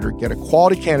ZipRecruiter get a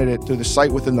quality candidate through the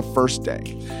site within the first day.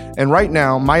 And right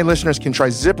now, my listeners can try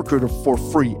ZipRecruiter for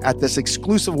free at this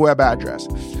exclusive web address,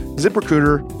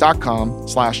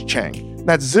 ZipRecruiter.com/Chang.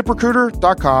 That's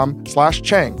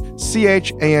ZipRecruiter.com/Chang,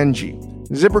 CHANG.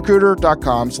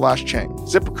 ZipRecruiter.com/Chang.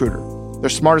 ZipRecruiter, their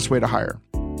smartest way to hire.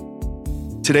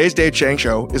 Today's Dave Chang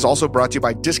Show is also brought to you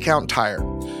by Discount Tire.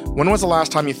 When was the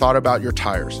last time you thought about your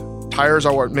tires? Tires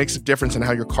are what makes a difference in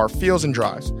how your car feels and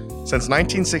drives. Since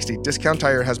 1960, Discount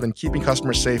Tire has been keeping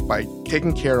customers safe by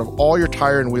taking care of all your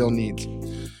tire and wheel needs.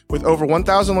 With over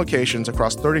 1,000 locations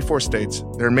across 34 states,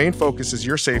 their main focus is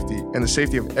your safety and the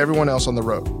safety of everyone else on the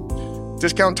road.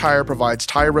 Discount Tire provides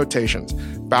tire rotations,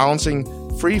 balancing,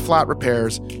 free flat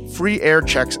repairs, free air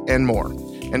checks, and more.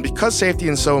 And because safety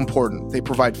is so important, they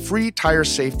provide free tire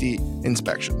safety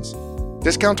inspections.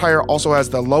 Discount Tire also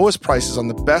has the lowest prices on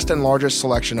the best and largest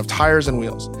selection of tires and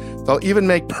wheels. They'll even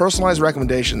make personalized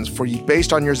recommendations for you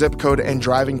based on your zip code and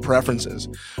driving preferences.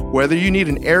 Whether you need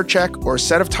an air check or a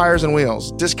set of tires and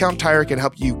wheels, Discount Tire can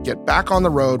help you get back on the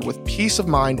road with peace of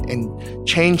mind and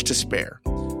change to spare.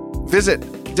 Visit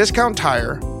Discount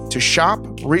Tire to shop,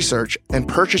 research, and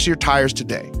purchase your tires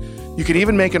today. You can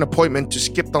even make an appointment to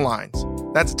skip the lines.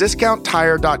 That's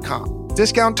DiscountTire.com.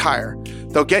 Discount Tire.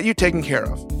 They'll get you taken care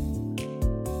of.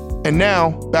 And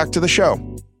now, back to the show.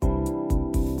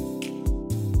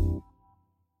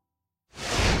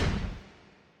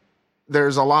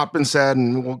 There's a lot been said,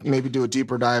 and we'll maybe do a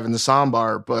deeper dive into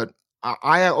Sambar, but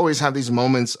I always have these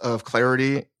moments of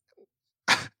clarity,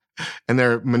 and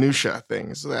they're minutia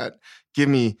things that give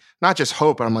me not just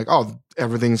hope, but I'm like, oh,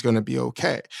 everything's going to be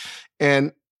okay.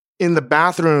 And in the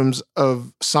bathrooms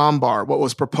of Sambar, what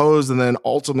was proposed and then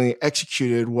ultimately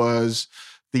executed was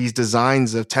these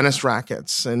designs of tennis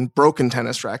rackets and broken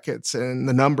tennis rackets and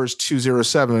the numbers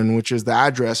 207, which is the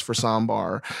address for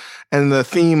Sambar, and the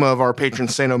theme of our patron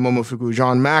saint of Momofuku,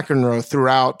 John McEnroe,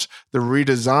 throughout the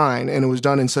redesign. And it was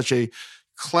done in such a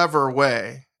clever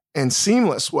way and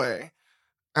seamless way.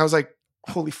 I was like,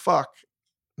 holy fuck.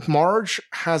 Marge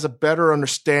has a better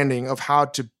understanding of how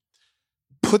to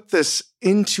put this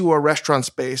into a restaurant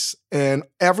space, and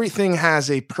everything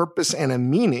has a purpose and a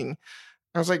meaning.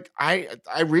 I was like, I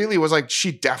really was like,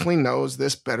 she definitely knows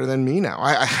this better than me now.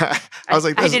 I was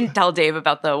like, I didn't tell Dave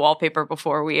about the wallpaper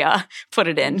before we put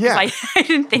it in. Yeah. I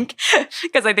didn't think,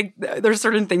 because I think there's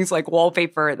certain things like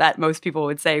wallpaper that most people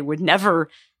would say would never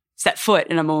set foot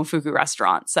in a Momofuku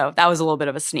restaurant. So that was a little bit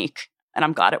of a sneak, and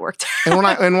I'm glad it worked.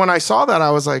 and when I saw that,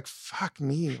 I was like, fuck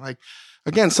me. Like,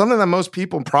 again, something that most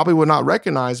people probably would not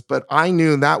recognize, but I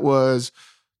knew that was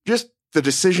just the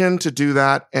decision to do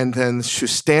that and then to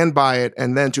stand by it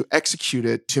and then to execute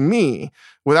it to me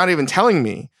without even telling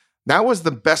me. That was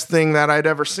the best thing that I'd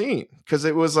ever seen, because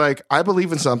it was like, I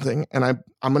believe in something and I'm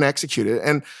going to execute it.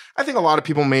 And I think a lot of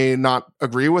people may not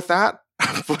agree with that,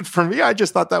 but for me, I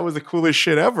just thought that was the coolest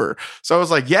shit ever. So I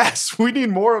was like, yes, we need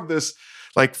more of this.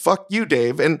 Like, fuck you,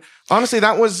 Dave. And honestly,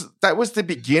 that was the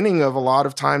beginning of a lot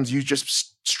of times you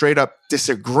just straight up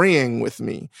disagreeing with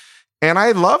me. And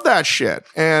I love that shit.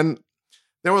 And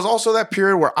there was also that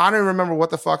period where I don't remember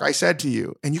what the fuck I said to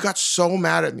you. And you got so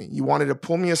mad at me. You wanted to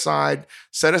pull me aside,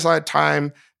 set aside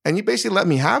time, and you basically let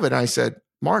me have it. And I said,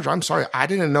 Marge, I'm sorry. I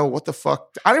didn't know what the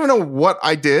fuck. I don't even know what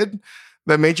I did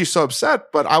that made you so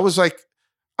upset. But I was like,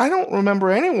 I don't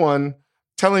remember anyone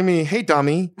telling me, hey,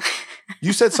 dummy,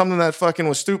 you said something that fucking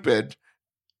was stupid.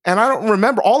 And I don't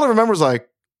remember. All I remember is like,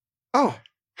 oh,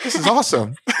 this is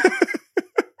awesome.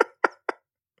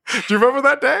 Do you remember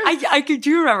that day? I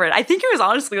do remember it. I think it was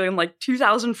honestly in like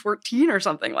 2014 or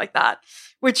something like that,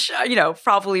 which,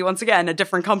 probably, once again, a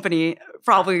different company,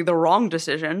 probably the wrong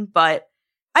decision. But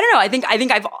I don't know. I think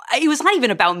it was not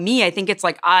even about me. I think it's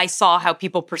like I saw how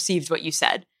people perceived what you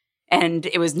said, and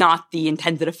it was not the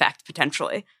intended effect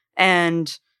potentially.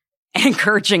 And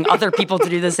encouraging other people to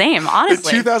do the same,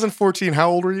 honestly. In 2014,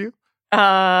 how old were you?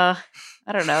 I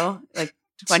don't know, like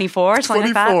 24,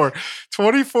 something 24. like that.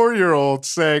 24-year-old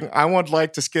saying, I would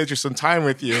like to schedule some time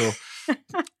with you,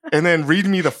 and then read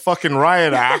me the fucking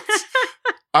riot act.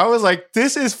 I was like,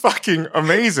 this is fucking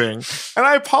amazing. And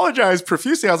I apologized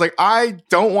profusely. I was like, I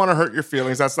don't want to hurt your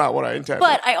feelings. That's not what I intended.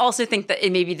 But I also think that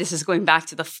maybe this is going back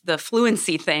to the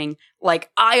fluency thing.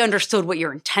 Like, I understood what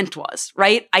your intent was,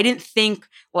 right? I didn't think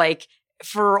like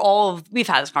we've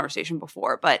had this conversation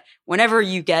before, but whenever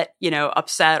you get,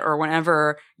 upset or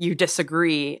whenever you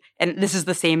disagree, and this is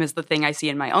the same as the thing I see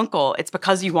in my uncle, it's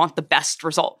because you want the best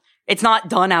result. It's not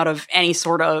done out of any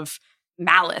sort of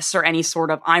malice or any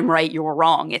sort of I'm right, you're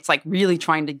wrong. It's like really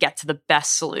trying to get to the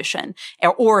best solution.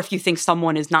 Or if you think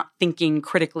someone is not thinking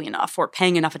critically enough or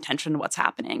paying enough attention to what's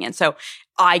happening. And so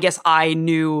I guess I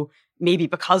knew maybe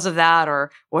because of that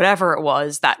or whatever it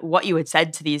was, that what you had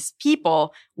said to these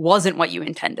people wasn't what you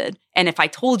intended. And if I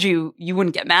told you, you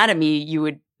wouldn't get mad at me, you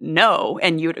would know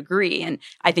and you would agree. And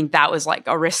I think that was like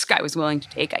a risk I was willing to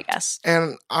take, I guess.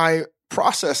 And I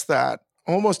processed that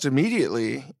almost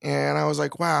immediately. And I was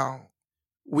like, wow,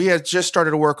 we had just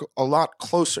started to work a lot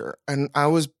closer. And I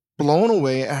was blown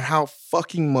away at how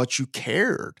fucking much you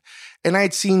cared. And I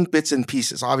had seen bits and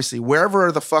pieces, obviously,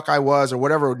 wherever the fuck I was or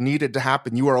whatever needed to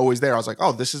happen, you were always there. I was like,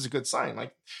 oh, this is a good sign.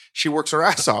 Like, she works her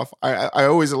ass off. I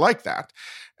always like that.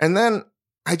 And then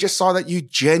I just saw that you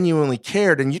genuinely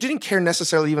cared, and you didn't care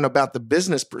necessarily even about the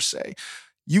business per se.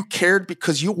 You cared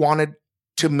because you wanted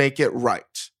to make it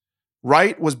right.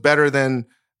 Right was better than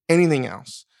anything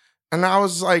else. And I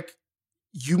was like,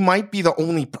 you might be the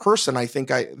only person I think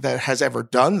that has ever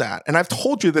done that. And I've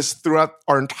told you this throughout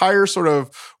our entire sort of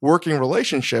working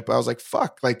relationship. I was like,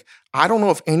 fuck, like, I don't know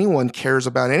if anyone cares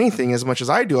about anything as much as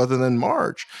I do other than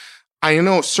Marge. I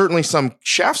know certainly some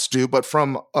chefs do, but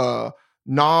from a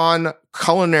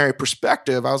non-culinary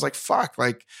perspective, I was like, fuck,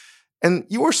 like, and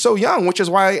you were so young, which is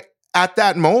why at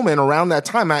that moment, around that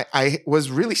time, I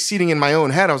was really seating in my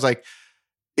own head. I was like,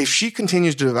 if she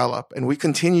continues to develop and we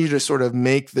continue to sort of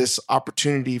make this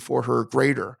opportunity for her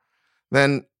greater,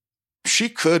 then she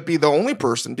could be the only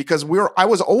person, because I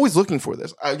was always looking for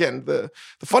this. Again, the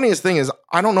funniest thing is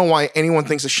I don't know why anyone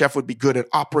thinks a chef would be good at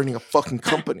operating a fucking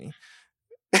company.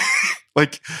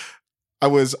 Like, I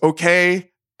was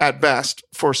okay at best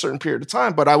for a certain period of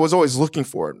time, but I was always looking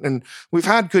for it. And we've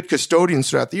had good custodians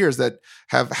throughout the years that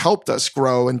have helped us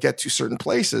grow and get to certain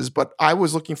places, but I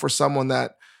was looking for someone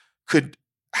that could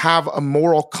have a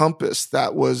moral compass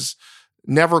that was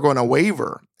never going to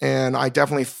waver. And I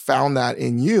definitely found that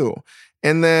in you.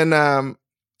 And then,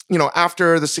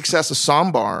 after the success of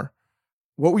Sambar,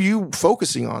 what were you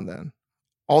focusing on then?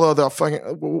 Although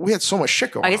we had so much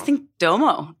shit going on. I think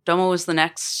Domo. Domo was the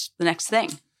next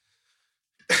thing.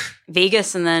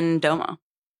 Vegas and then Domo.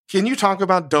 Can you talk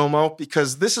about Domo?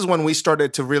 Because this is when we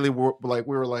started to really work, like,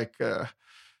 we were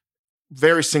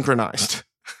very synchronized.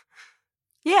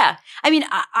 Yeah. I mean,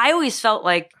 I always felt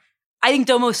like, I think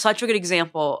Domo is such a good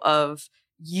example of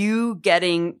you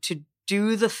getting to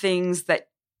do the things that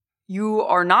you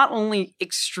are not only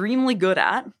extremely good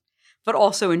at, but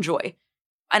also enjoy.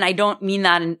 And I don't mean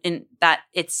that in that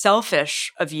it's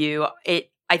selfish of you.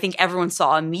 I think everyone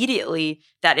saw immediately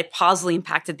that it positively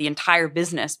impacted the entire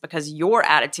business because your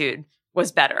attitude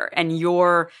was better and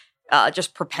your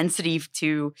just propensity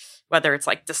to, whether it's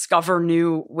like discover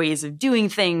new ways of doing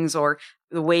things or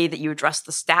the way that you address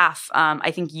the staff.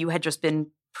 I think you had just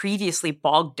been previously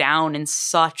bogged down in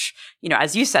such,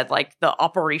 as you said, like the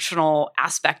operational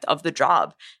aspect of the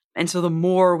job. And so the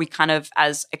more we kind of,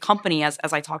 as a company, as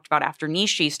I talked about after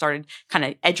Nishi, started kind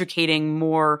of educating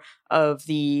more of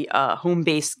the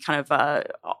home-based kind of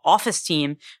office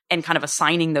team and kind of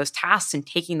assigning those tasks and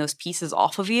taking those pieces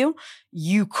off of you,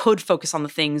 you could focus on the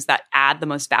things that add the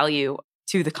most value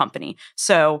to the company.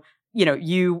 So,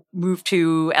 you moved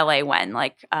to LA when?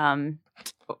 Like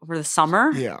over the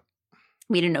summer? Yeah.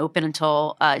 We didn't open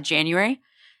until January.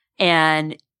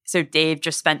 And so Dave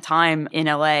just spent time in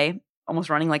LA almost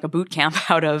running like a boot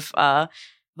camp out of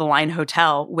the Line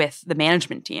Hotel with the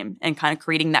management team and kind of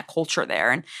creating that culture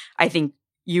there. And I think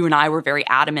you and I were very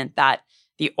adamant that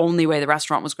the only way the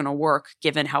restaurant was going to work,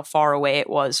 given how far away it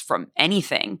was from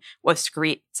anything, was to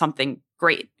create something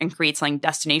great and create something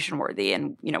destination worthy.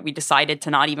 And, we decided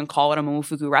to not even call it a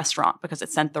Momofuku restaurant because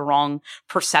it sent the wrong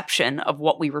perception of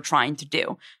what we were trying to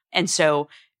do. And so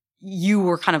you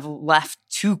were kind of left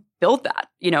to build that.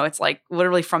 It's like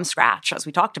literally from scratch, as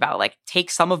we talked about, like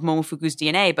take some of Momofuku's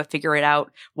DNA, but figure it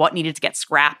out what needed to get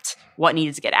scrapped, what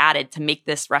needed to get added to make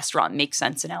this restaurant make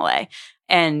sense in LA.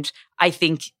 And I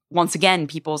think, once again,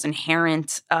 people's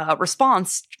inherent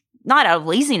response, not out of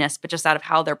laziness, but just out of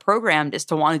how they're programmed, is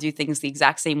to want to do things the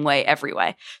exact same way every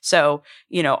way. So,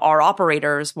 our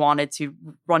operators wanted to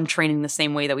run training the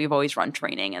same way that we've always run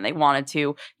training. And they wanted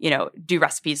to, do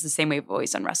recipes the same way we've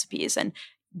always done recipes. And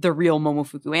the real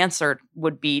Momofuku answer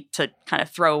would be to kind of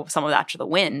throw some of that to the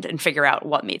wind and figure out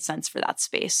what made sense for that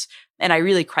space. And I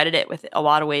really credit it with a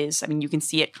lot of ways. I mean, you can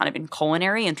see it kind of in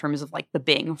culinary in terms of like the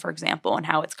Bing, for example, and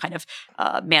how it's kind of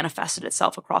manifested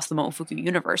itself across the Momofuku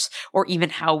universe, or even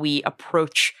how we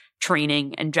approach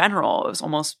training in general. It was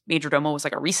almost, Major Domo was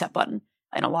like a reset button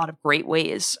in a lot of great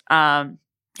ways. And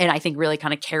I think really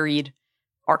kind of carried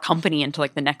our company into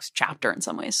like the next chapter in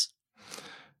some ways.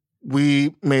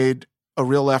 We made a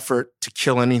real effort to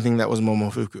kill anything that was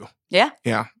Momofuku. Yeah.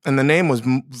 Yeah. And the name was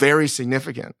very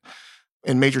significant.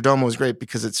 And Major Domo was great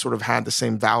because it sort of had the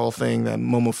same vowel thing that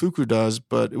Momofuku does,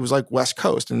 but it was like West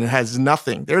Coast and it has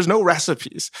nothing. There's no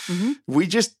recipes. Mm-hmm. We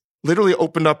just literally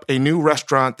opened up a new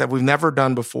restaurant that we've never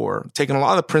done before, taking a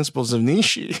lot of the principles of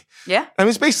Nishi. Yeah. I mean,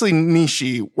 it's basically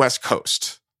Nishi West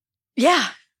Coast. Yeah.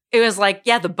 It was like,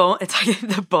 it's like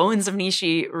the bones of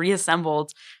Nishi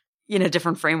reassembled in a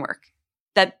different framework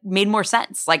that made more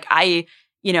sense. Like I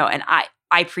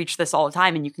preach this all the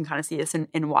time, and you can kind of see this in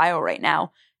WIO right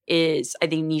now. Is I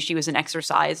think Nishi was an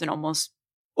exercise in almost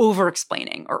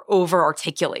over-explaining or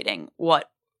over-articulating what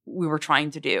we were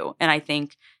trying to do. And I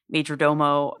think Major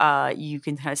Domo, you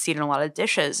can kind of see it in a lot of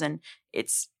dishes. And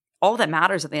it's all that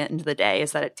matters at the end of the day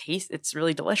is that it's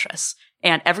really delicious.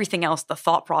 And everything else, the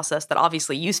thought process that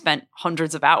obviously you spent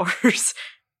hundreds of hours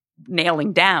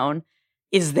nailing down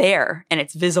is there and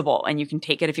it's visible and you can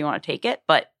take it if you want to take it.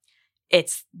 But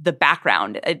it's the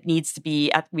background. It needs to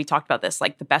be, we talked about this,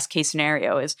 like the best case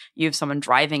scenario is you have someone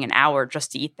driving an hour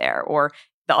just to eat there. Or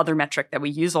the other metric that we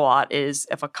use a lot is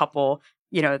if a couple,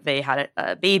 they had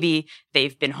a baby,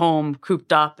 they've been home,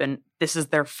 cooped up, and this is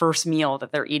their first meal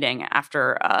that they're eating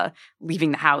after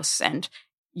leaving the house. And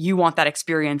you want that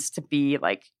experience to be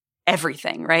like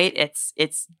everything, right?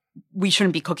 We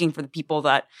shouldn't be cooking for the people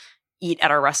that eat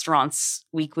at our restaurants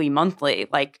weekly, monthly.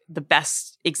 Like the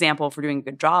best example for doing a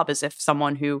good job is if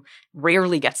someone who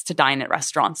rarely gets to dine at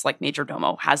restaurants like Major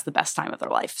Domo has the best time of their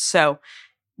life. So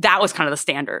that was kind of the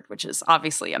standard, which is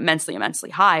obviously immensely, immensely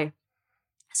high.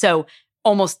 So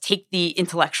almost take the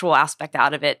intellectual aspect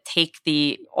out of it, take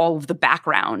all of the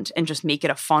background and just make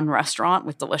it a fun restaurant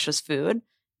with delicious food,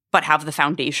 but have the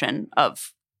foundation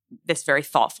of this very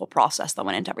thoughtful process that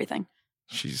went into everything.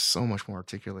 She's so much more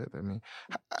articulate than me.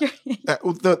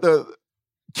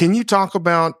 Can you talk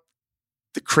about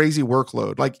the crazy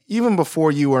workload? Like even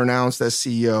before you were announced as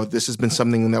CEO, this has been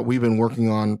something that we've been working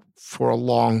on for a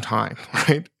long time,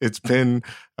 right? It's been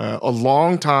a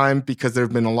long time because there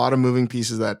have been a lot of moving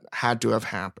pieces that had to have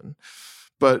happened.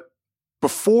 But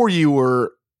before you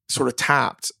were sort of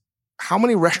tapped, how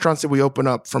many restaurants did we open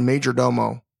up from Major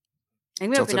Domo? I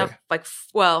think we opened up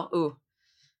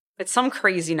it's some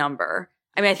crazy number.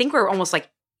 I mean, I think we're almost like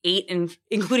 8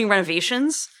 including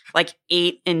renovations, like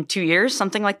 8 in 2 years,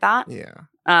 something like that. Yeah.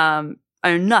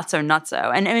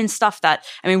 Nutso. And I mean, stuff that,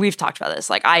 we've talked about this.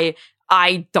 Like,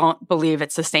 I don't believe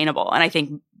it's sustainable. And I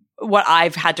think what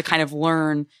I've had to kind of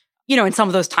learn, and some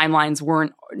of those timelines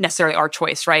weren't necessarily our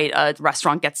choice, right? A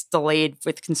restaurant gets delayed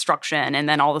with construction and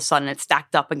then all of a sudden it's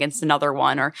stacked up against another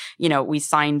one. Or, we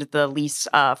signed the lease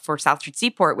for South Street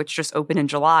Seaport, which just opened in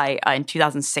July in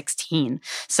 2016.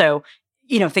 So,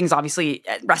 things obviously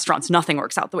at restaurants, nothing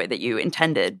works out the way that you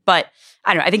intended. But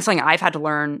I don't know. I think something I've had to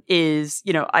learn is,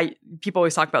 people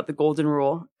always talk about the golden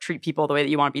rule, treat people the way that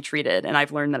you want to be treated. And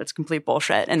I've learned that it's complete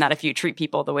bullshit. And that if you treat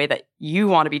people the way that you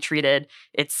want to be treated,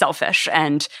 it's selfish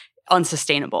and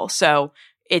unsustainable. So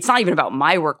it's not even about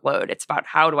my workload. It's about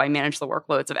how do I manage the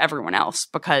workloads of everyone else?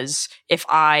 Because if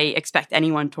I expect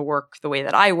anyone to work the way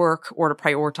that I work or to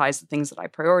prioritize the things that I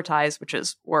prioritize, which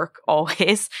is work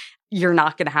always, you're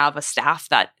not going to have a staff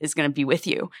that is going to be with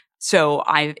you. So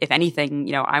if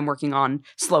anything, I'm working on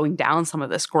slowing down some of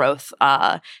this growth.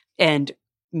 And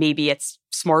maybe it's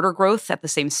smarter growth at the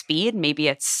same speed. Maybe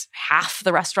it's half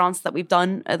the restaurants that we've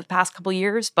done the past couple of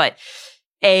years. But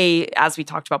as we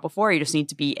talked about before, you just need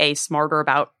to be smarter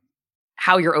about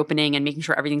how you're opening and making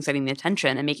sure everything's getting the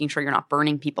attention and making sure you're not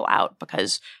burning people out,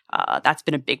 because that's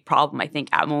been a big problem, I think,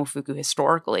 at Momofuku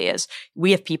historically. Is we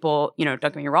have people, don't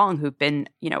get me wrong, who've been,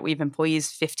 we have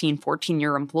employees, 15,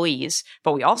 14-year employees,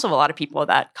 but we also have a lot of people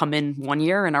that come in 1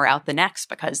 year and are out the next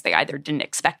because they either didn't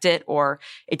expect it or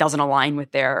it doesn't align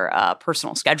with their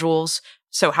personal schedules.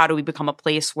 So how do we become a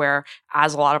place where,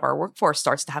 as a lot of our workforce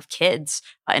starts to have kids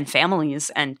and families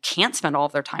and can't spend all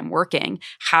of their time working,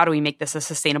 how do we make this a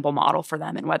sustainable model for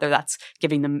them? And whether that's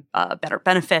giving them better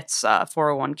benefits,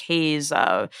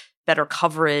 401ks, better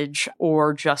coverage,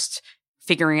 or just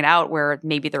figuring it out where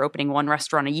maybe they're opening one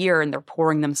restaurant a year and they're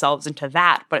pouring themselves into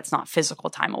that, but it's not physical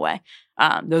time away.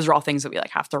 Those are all things that we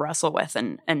have to wrestle with.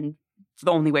 And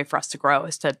the only way for us to grow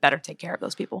is to better take care of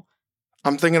those people.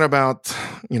 I'm thinking about,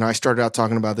 I started out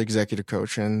talking about the executive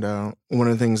coach, and one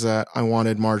of the things that I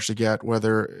wanted Marge to get,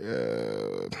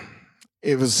 whether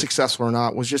it was successful or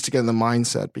not, was just to get in the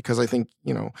mindset, because I think,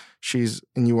 she's,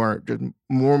 and you are,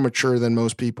 more mature than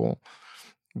most people,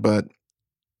 but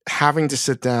having to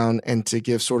sit down and to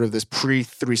give sort of this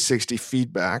pre-360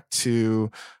 feedback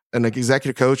to an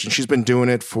executive coach, and she's been doing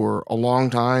it for a long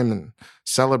time and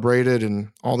celebrated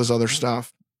and all this other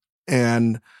stuff.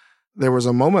 And there was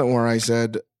a moment where I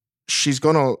said, she's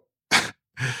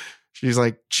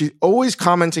always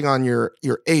commenting on your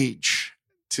age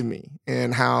to me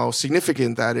and how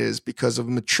significant that is because of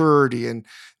maturity. And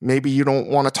maybe you don't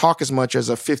want to talk as much as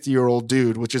a 50-year-old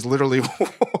dude, which is literally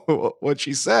what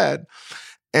she said.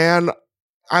 And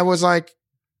I was like,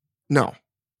 no,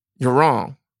 you're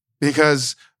wrong.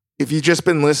 Because if you've just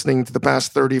been listening to the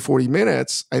past 30, 40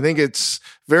 minutes, I think it's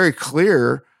very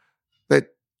clear that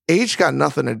age got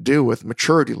nothing to do with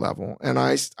maturity level. And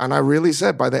I really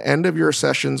said, by the end of your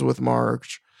sessions with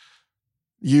Marge,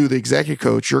 you, the executive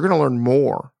coach, you're going to learn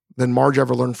more than Marge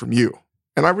ever learned from you.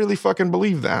 And I really fucking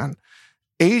believe that.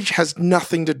 Age has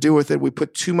nothing to do with it. We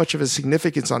put too much of a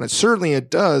significance on it. Certainly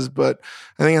it does, but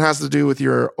I think it has to do with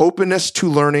your openness to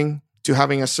learning, to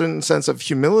having a certain sense of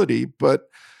humility. But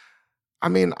I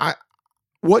mean,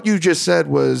 what you just said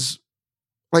was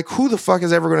like, who the fuck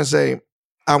is ever going to say,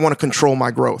 I want to control my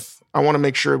growth. I want to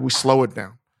make sure we slow it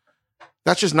down.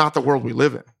 That's just not the world we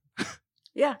live in.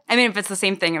 Yeah. I mean, if it's the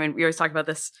same thing, I mean, we always talk about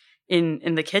this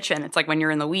in the kitchen. It's like when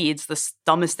you're in the weeds, the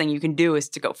dumbest thing you can do is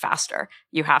to go faster.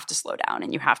 You have to slow down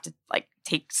and you have to like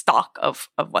take stock of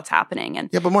what's happening. And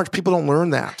yeah, but Marge, people don't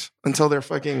learn that until they're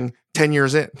fucking 10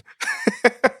 years in.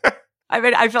 I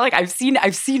mean, I feel like I've seen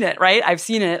it, right? I've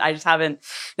seen it. I just haven't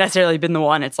necessarily been the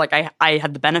one. It's like I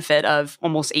had the benefit of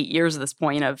almost 8 years at this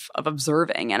point of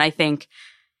observing. And I think,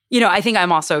 I think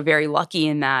I'm also very lucky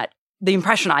in that the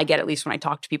impression I get, at least when I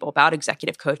talk to people about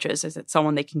executive coaches, is it's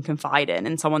someone they can confide in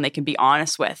and someone they can be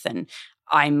honest with. And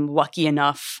I'm lucky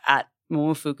enough at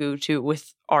Momofuku to,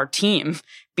 with our team,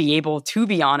 be able to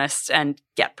be honest and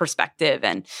get perspective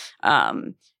and,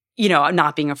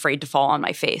 not being afraid to fall on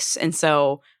my face. And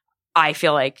so I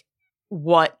feel like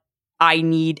what I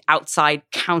need outside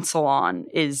counsel on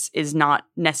is not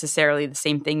necessarily the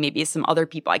same thing maybe as some other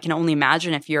people. I can only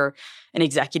imagine if you're an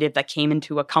executive that came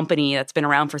into a company that's been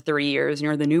around for 30 years and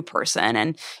you're the new person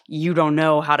and you don't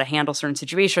know how to handle certain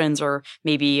situations or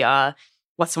maybe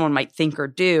what someone might think or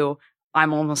do.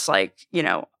 I'm almost like,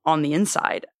 on the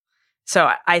inside.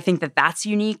 So I think that that's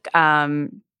unique.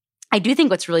 I do think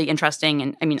what's really interesting,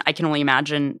 and I mean, I can only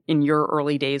imagine in your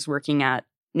early days working at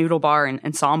Noodle Bar and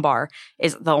Sambar,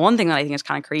 is the one thing that I think is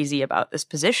kind of crazy about this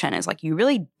position is like you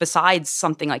really, besides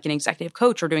something like an executive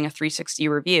coach or doing a 360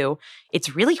 review,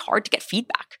 it's really hard to get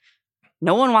feedback.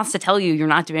 No one wants to tell you you're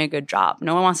not doing a good job.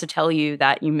 No one wants to tell you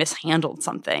that you mishandled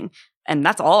something. And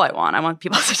that's all I want. I want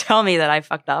people to tell me that I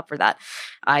fucked up or that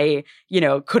I,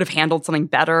 could have handled something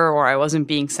better or I wasn't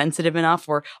being sensitive enough.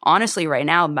 Or honestly, right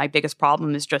now, my biggest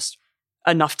problem is just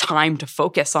enough time to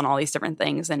focus on all these different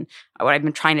things. And what I've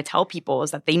been trying to tell people is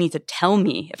that they need to tell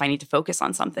me if I need to focus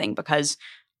on something because,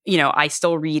 I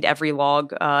still read every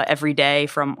log every day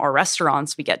from our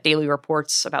restaurants. We get daily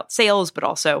reports about sales, but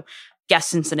also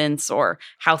guest incidents or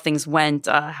how things went.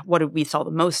 What did we sell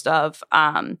the most of?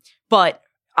 But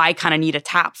I kind of need a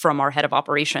tap from our head of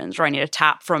operations, or I need a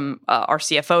tap from our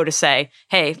CFO to say,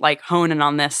 hey, like hone in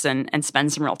on this and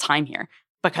spend some real time here.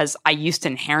 Because I used to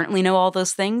inherently know all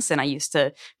those things and I used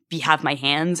to have my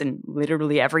hands in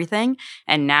literally everything.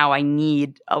 And now I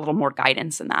need a little more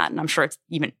guidance in that. And I'm sure it's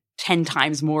even 10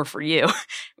 times more for you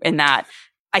in that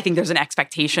I think there's an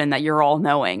expectation that you're all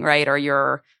knowing, right?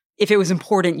 Or if it was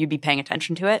important, you'd be paying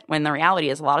attention to it, when the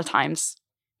reality is a lot of times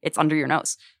it's under your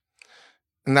nose.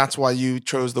 And that's why you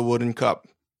chose the wooden cup,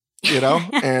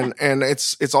 and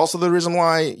it's also the reason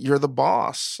why you're the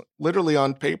boss, literally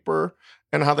on paper.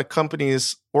 And how the company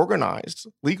is organized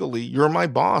legally, you're my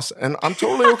boss. And I'm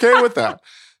totally okay with that,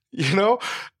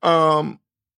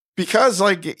 because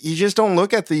like, you just don't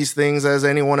look at these things as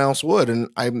anyone else would. And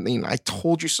I mean, I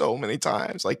told you so many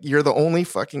times, like you're the only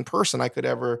fucking person I could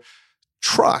ever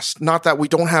trust. Not that we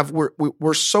don't have,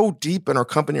 we're so deep in our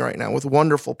company right now with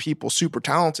wonderful people, super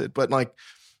talented, but like,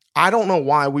 I don't know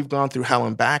why we've gone through hell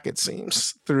and back, it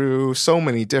seems, through so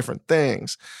many different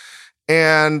things.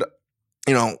 And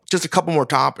just a couple more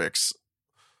topics.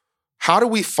 How do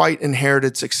we fight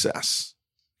inherited success?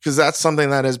 Because that's something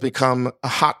that has become a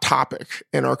hot topic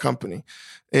in our company.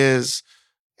 And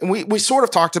we sort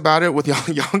of talked about it with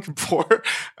Young before.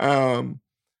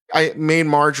 I made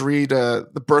Marge read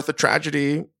The Birth of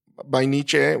Tragedy by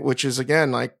Nietzsche, which is,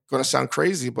 again, like going to sound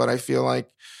crazy, but I feel like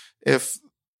if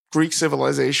Greek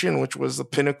civilization, which was the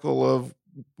pinnacle of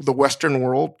the Western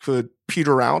world, could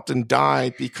peter out and die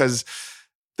because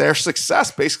their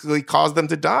success basically caused them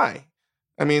to die.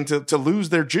 I mean, to lose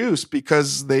their juice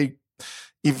because they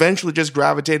eventually just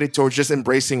gravitated towards just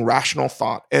embracing rational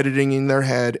thought, editing in their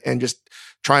head, and just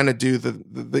trying to do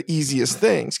the easiest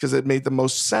things because it made the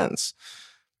most sense.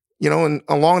 And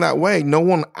along that way, no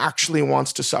one actually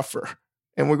wants to suffer.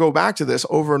 And we go back to this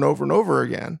over and over and over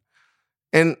again.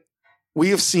 And we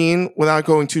have seen, without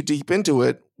going too deep into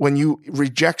it, when you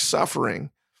reject suffering,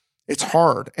 it's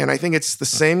hard. And I think it's the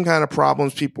same kind of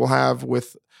problems people have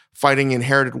with fighting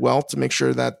inherited wealth to make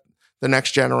sure that the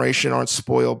next generation aren't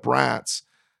spoiled brats.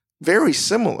 Very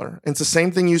similar. And it's the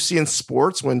same thing you see in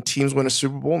sports when teams win a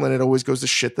Super Bowl and then it always goes to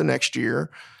shit the next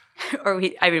year. Or do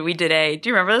you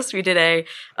remember this? We did a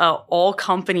all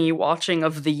company watching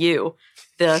of the U,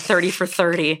 the 30 for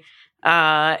 30.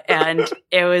 And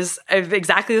it was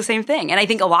exactly the same thing. And I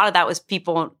think a lot of that was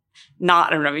people I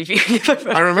don't know if you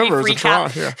I remember it was a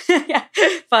Toronto, yeah. Yeah.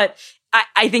 But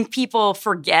I think people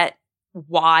forget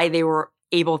why they were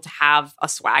able to have a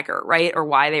swagger, right? Or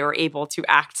why they were able to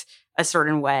act a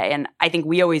certain way. And I think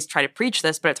we always try to preach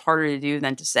this, but it's harder to do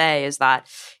than to say, is that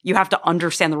you have to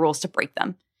understand the rules to break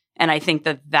them. And I think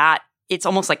that it's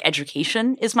almost like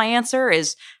education is my answer,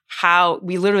 is how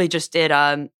we literally just did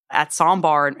at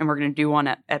Sambar, and we're going to do one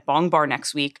at Bong Bar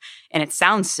next week. And it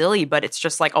sounds silly, but it's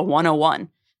just like a 101.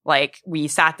 Like, we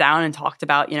sat down and talked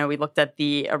about, we looked at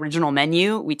the original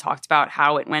menu. We talked about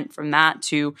how it went from that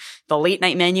to the late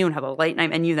night menu and how the late night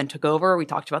menu then took over. We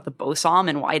talked about the bosom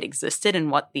and why it existed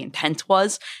and what the intent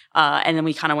was. And then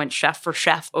we kind of went chef for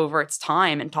chef over its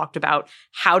time and talked about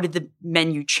how did the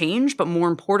menu change, but more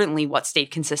importantly, what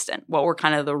stayed consistent? What were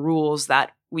kind of the rules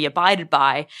that we abided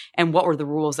by, and what were the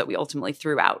rules that we ultimately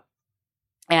threw out?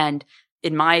 And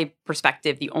in my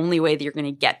perspective, the only way that you're going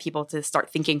to get people to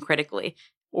start thinking critically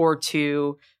or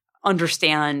to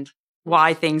understand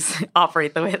why things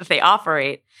operate the way that they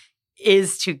operate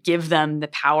is to give them the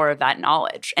power of that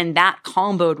knowledge. And that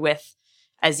comboed with,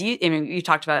 you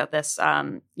talked about this,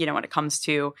 when it comes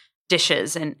to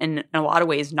dishes and in a lot of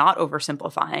ways not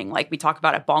oversimplifying. Like we talk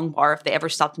about at Bong Bar, if they ever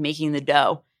stopped making the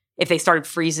dough, if they started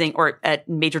freezing, or at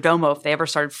Major Domo, if they ever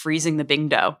started freezing the bing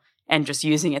dough and just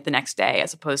using it the next day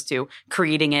as opposed to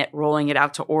creating it, rolling it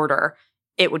out to order,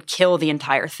 it would kill the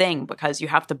entire thing, because you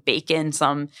have to bake in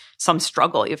some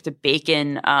struggle. You have to bake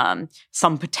in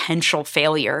some potential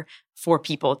failure for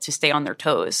people to stay on their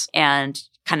toes. And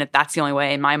kind of that's the only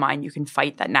way, in my mind, you can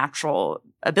fight that natural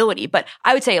ability. But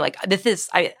I would say, like,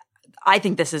 I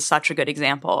think this is such a good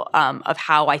example of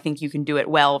how I think you can do it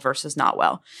well versus not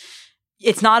well.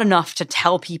 It's not enough to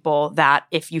tell people that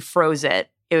if you froze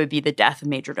it, it would be the death of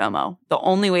Major Domo. The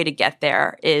only way to get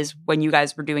there is when you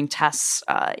guys were doing tests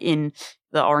in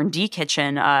the R&D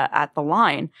kitchen at the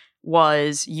line,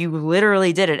 was you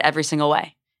literally did it every single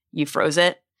way. You froze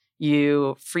it,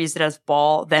 you freeze it as a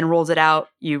ball, then rolled it out,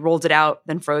 you rolled it out,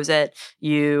 then froze it,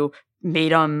 you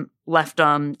made them, left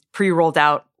them, pre-rolled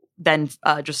out, then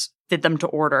just did them to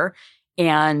order.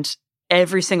 And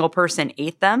every single person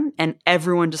ate them, and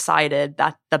everyone decided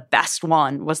that the best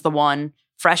one was the one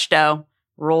fresh dough,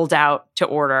 rolled out to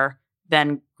order,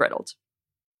 then griddled.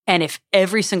 And if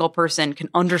every single person can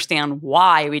understand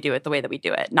why we do it the way that we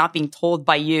do it, not being told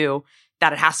by you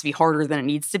that it has to be harder than it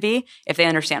needs to be, if they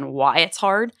understand why it's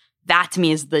hard, that to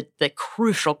me is the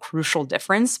crucial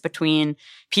difference between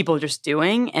people just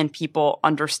doing and people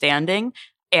understanding.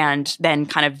 And then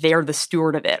kind of they're the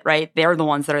steward of it, right? They're the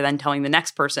ones that are then telling the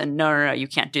next person, no, you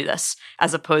can't do this,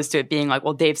 as opposed to it being like,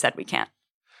 well, Dave said we can't.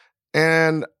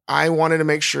 And I wanted to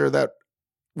make sure that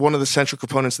one of the central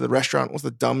components of the restaurant was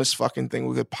the dumbest fucking thing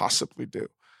we could possibly do.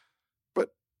 But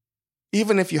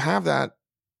even if you have that,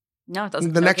 no, it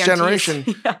doesn't. The next generation,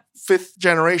 yeah. Fifth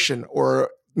generation, or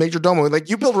Major Domo, like,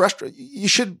 you build a restaurant, you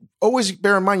should always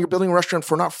bear in mind you're building a restaurant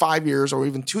for not 5 years or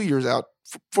even 2 years out,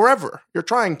 forever. You're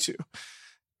trying to.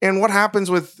 And what happens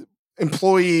with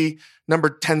employee number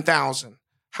 10,000?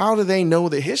 How do they know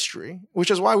the history?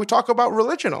 Which is why we talk about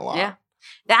religion a lot. Yeah,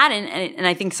 that and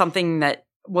I think something that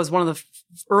was one of the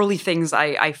early things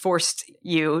I forced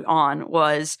you on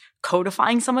was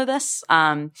codifying some of this.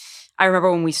 I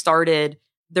remember when we started,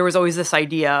 there was always this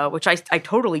idea, which I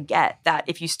totally get, that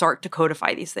if you start to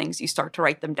codify these things, you start to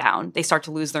write them down, they start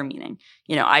to lose their meaning.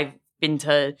 I've been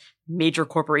to major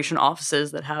corporation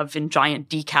offices that have in giant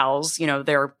decals,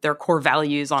 their core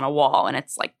values on a wall, and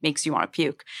it's like makes you want to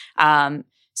puke.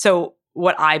 So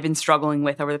what I've been struggling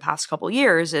with over the past couple of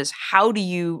years is, how do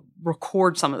you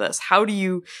record some of this? How do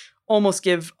you almost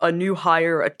give a new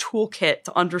hire a toolkit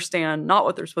to understand not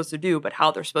what they're supposed to do, but how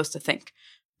they're supposed to think?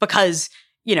 Because,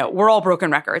 we're all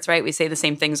broken records, right? We say the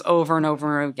same things over and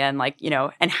over again,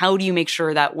 and how do you make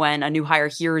sure that when a new hire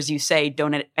hears you say,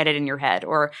 don't edit in your head,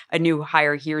 or a new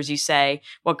hire hears you say,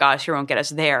 well, gosh, here won't get us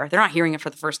there. They're not hearing it for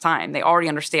the first time. They already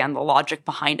understand the logic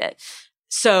behind it.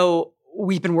 So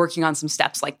we've been working on some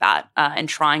steps like that and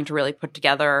trying to really put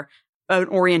together an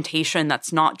orientation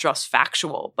that's not just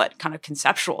factual, but kind of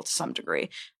conceptual to some degree.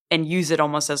 and use it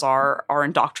almost as our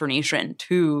indoctrination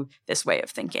to this way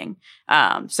of thinking.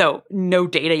 So no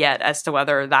data yet as to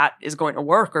whether that is going to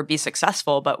work or be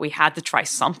successful, but we had to try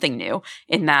something new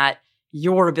in that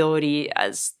your ability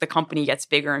as the company gets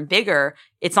bigger and bigger,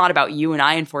 it's not about you and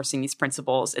I enforcing these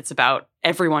principles. It's about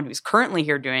everyone who's currently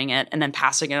here doing it and then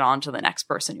passing it on to the next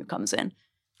person who comes in.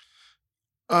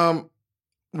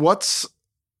 What's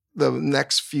the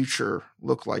next future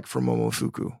look like for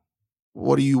Momofuku?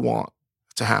 What do you want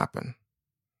to happen?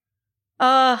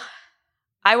 I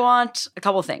want a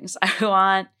couple of things.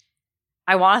 I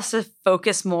want us to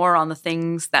focus more on the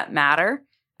things that matter.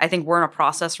 I think we're in a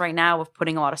process right now of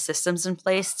putting a lot of systems in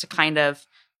place to kind of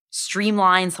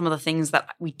streamline some of the things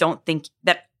that we don't think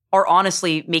that are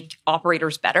honestly make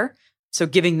operators better. So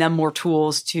giving them more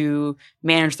tools to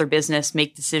manage their business,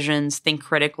 make decisions, think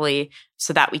critically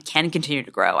so that we can continue to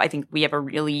grow. I think we have a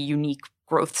really unique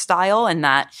growth style in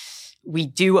that we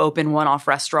do open one-off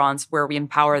restaurants where we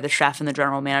empower the chef and the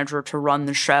general manager to run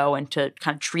the show and to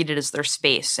kind of treat it as their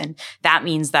space. And that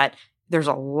means that there's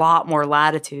a lot more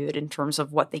latitude in terms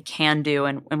of what they can do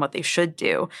and what they should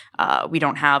do. We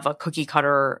don't have a cookie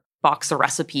cutter box of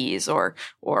recipes or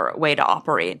a way to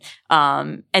operate.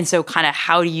 And so kind of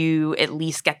how do you at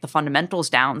least get the fundamentals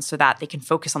down so that they can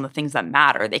focus on the things that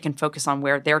matter? They can focus on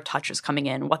where their touch is coming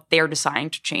in, what they're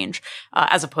deciding to change,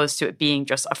 as opposed to it being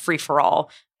just a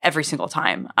free-for-all every single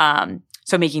time.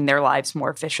 So making their lives more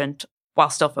efficient while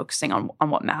still focusing on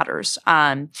what matters.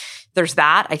 There's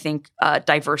that. I think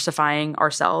diversifying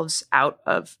ourselves out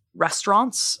of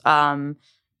restaurants.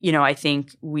 I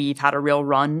think we've had a real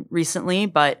run recently,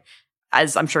 but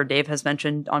as I'm sure Dave has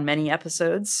mentioned on many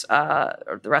episodes,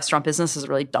 the restaurant business is a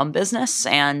really dumb business,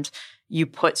 and you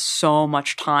put so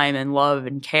much time and love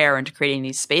and care into creating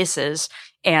these spaces,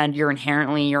 and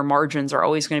your margins are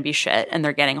always going to be shit, and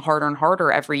they're getting harder and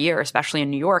harder every year, especially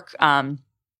in New York.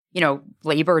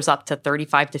 Labor is up to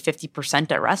 35 to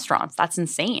 50% at restaurants. That's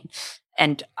insane.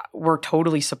 And we're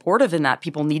totally supportive in that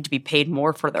people need to be paid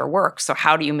more for their work. So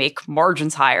how do you make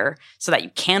margins higher so that you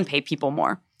can pay people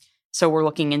more? So we're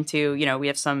looking into, we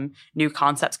have some new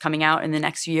concepts coming out in the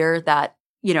next year that,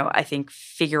 I think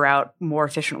figure out more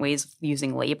efficient ways of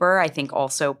using labor. I think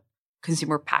also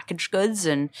consumer packaged goods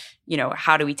and,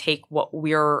 how do we take what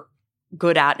we're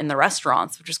good at in the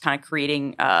restaurants, which is kind of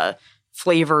creating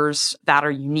flavors that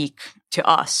are unique to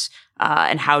us,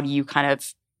 and how do you kind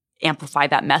of amplify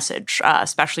that message,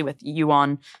 especially with you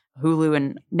on Hulu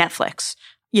and Netflix.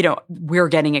 We're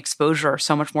getting exposure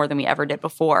so much more than we ever did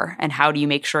before. And how do you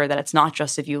make sure that it's not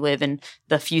just if you live in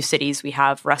the few cities we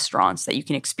have restaurants that you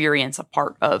can experience a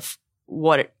part of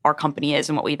what our company is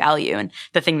and what we value. And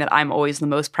the thing that I'm always the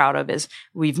most proud of is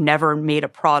we've never made a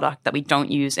product that we don't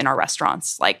use in our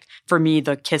restaurants. Like for me,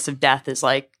 the kiss of death is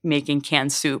like making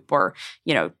canned soup or,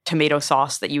 tomato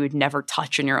sauce that you would never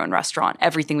touch in your own restaurant.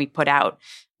 Everything we put out,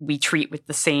 we treat with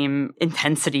the same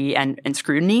intensity and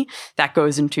scrutiny that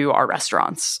goes into our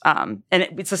restaurants. And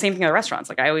it's the same thing at restaurants.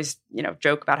 Like I always,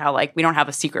 joke about how like we don't have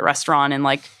a secret restaurant in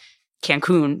like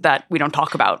Cancun that we don't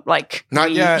talk about. Like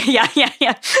not yet.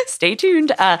 Yeah. Stay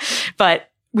tuned. But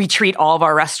we treat all of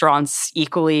our restaurants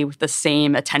equally with the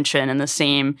same attention and the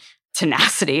same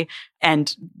tenacity.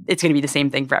 And it's going to be the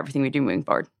same thing for everything we do moving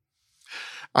forward.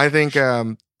 I think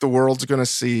the world's going to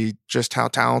see just how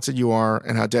talented you are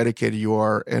and how dedicated you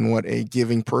are and what a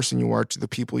giving person you are to the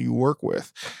people you work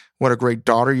with. What a great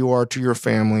daughter you are to your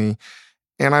family.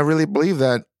 And I really believe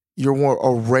that you're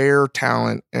a rare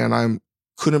talent, and I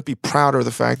couldn't be prouder of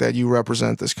the fact that you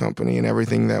represent this company and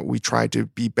everything that we try to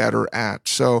be better at.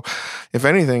 So if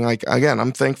anything, like, again,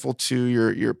 I'm thankful to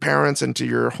your parents and to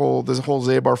this whole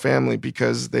Zabar family,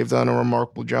 because they've done a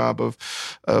remarkable job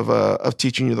of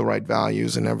teaching you the right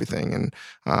values and everything. And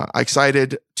I'm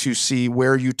excited to see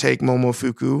where you take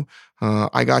Momofuku.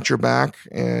 I got your back,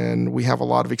 and we have a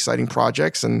lot of exciting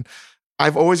projects, and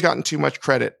I've always gotten too much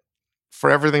credit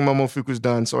for everything Momofuku's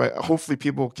done. So hopefully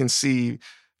people can see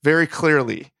very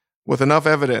clearly with enough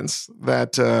evidence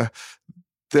that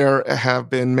there have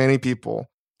been many people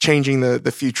changing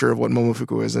the future of what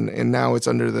Momofuku is. And now it's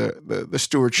under the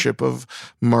stewardship of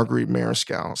Marguerite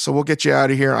Mariscal. So we'll get you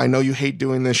out of here. I know you hate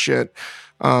doing this shit,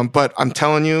 but I'm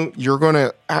telling you, you're going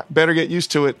to better get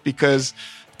used to it, because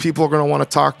people are going to want to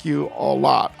talk to you a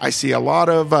lot. I see a lot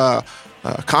of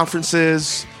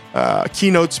conferences,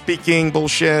 keynote speaking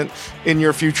bullshit in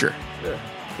your future.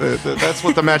 That's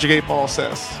what the Magic 8 Ball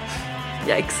says.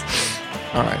 Yikes.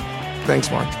 All right.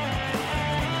 Thanks, Mark.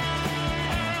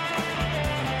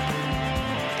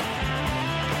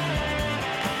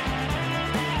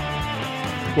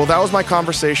 Well, that was my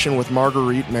conversation with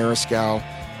Marguerite Mariscal.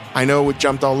 I know it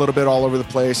jumped a little bit all over the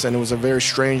place, and it was a very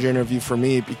strange interview for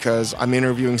me because I'm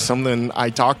interviewing someone I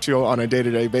talk to on a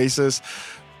day-to-day basis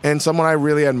and someone I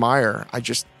really admire.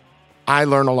 I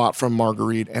learn a lot from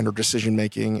Marguerite and her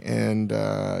decision-making,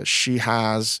 and she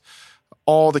has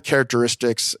all the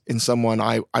characteristics in someone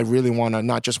I really want to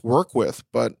not just work with,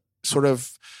 but sort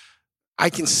of I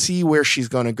can see where she's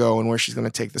going to go and where she's going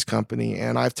to take this company.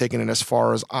 And I've taken it as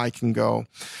far as I can go.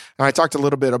 And I talked a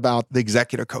little bit about the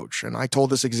executive coach. And I told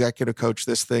this executive coach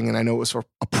this thing, and I know it was for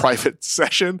a private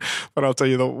session, but I'll tell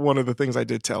you one of the things I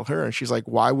did tell her. And she's like,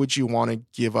 why would you want to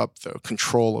give up the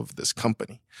control of this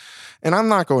company? And I'm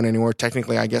not going anywhere.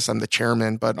 Technically, I guess I'm the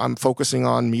chairman, but I'm focusing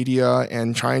on media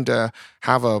and trying to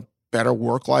have a better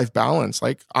work-life balance.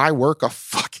 Like, I work a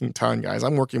fucking ton, guys.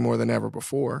 I'm working more than ever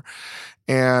before.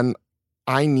 And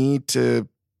I need to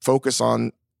focus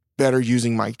on better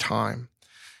using my time.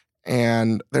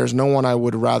 And there's no one I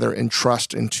would rather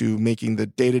entrust into making the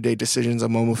day-to-day decisions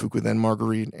of Momofuku than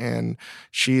Marguerite. And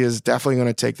she is definitely going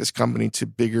to take this company to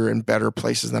bigger and better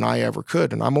places than I ever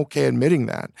could. And I'm okay admitting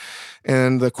that.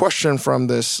 And the question from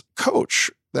this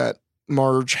coach that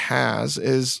Marge has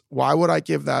is, why would I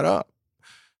give that up?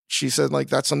 She said, like,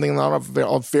 that's something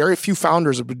that very few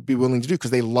founders would be willing to do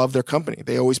because they love their company.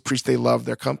 They always preach they love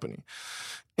their company.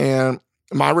 And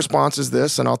my response is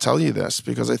this, and I'll tell you this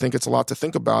because I think it's a lot to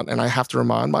think about, and I have to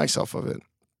remind myself of it.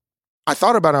 I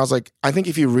thought about it. I was like, I think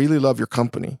if you really love your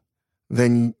company,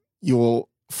 then you'll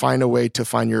find a way to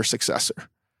find your successor.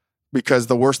 Because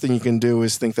the worst thing you can do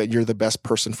is think that you're the best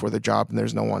person for the job and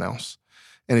there's no one else.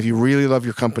 And if you really love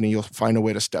your company, you'll find a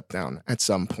way to step down at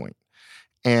some point.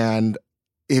 And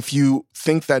if you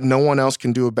think that no one else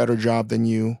can do a better job than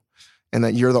you, and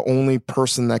that you're the only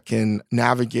person that can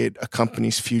navigate a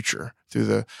company's future through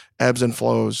the ebbs and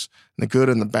flows, and the good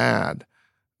and the bad,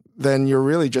 then you're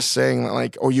really just saying,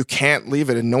 like, oh, you can't leave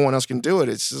it and no one else can do it.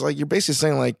 It's just like, you're basically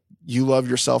saying, like, you love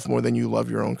yourself more than you love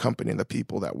your own company and the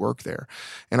people that work there.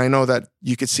 And I know that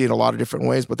you could see it a lot of different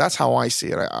ways, but that's how I see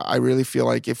it. I really feel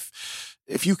like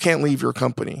if you can't leave your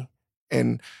company,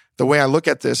 and the way I look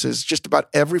at this is just about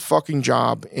every fucking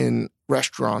job in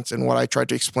restaurants, and what I tried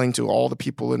to explain to all the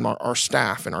people in our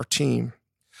staff and our team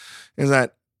is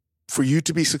that for you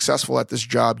to be successful at this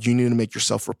job, you need to make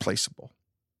yourself replaceable.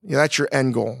 Yeah, that's your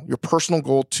end goal. Your personal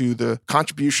goal to the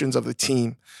contributions of the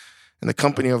team and the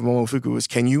company of Momofuku is,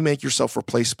 can you make yourself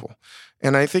replaceable?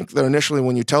 And I think that initially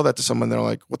when you tell that to someone, they're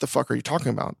like, what the fuck are you talking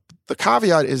about? The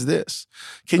caveat is this: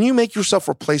 can you make yourself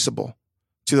replaceable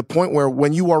to the point where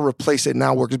when you are replaced, it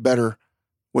now works better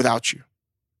without you?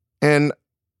 And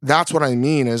that's what I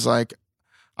mean is, like,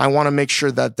 I want to make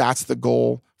sure that that's the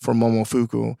goal for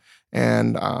Momofuku.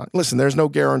 And listen, there's no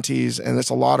guarantees, and it's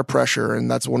a lot of pressure. And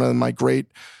that's one of my great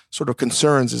sort of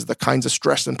concerns is the kinds of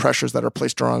stress and pressures that are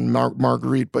placed around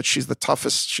Marguerite. But she's the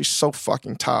toughest. She's so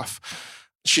fucking tough.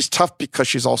 She's tough because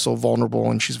she's also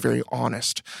vulnerable, and she's very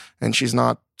honest. And she's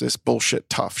not this bullshit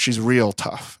tough. She's real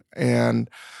tough. And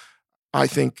I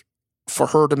think for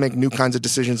her to make new kinds of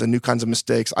decisions and new kinds of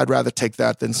mistakes, I'd rather take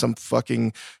that than some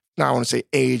fucking, now I want to say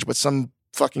age, but some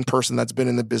fucking person that's been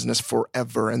in the business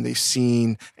forever and they've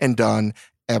seen and done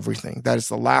everything. That is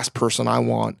the last person I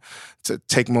want to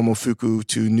take Momofuku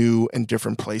to new and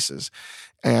different places.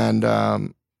 And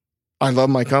I love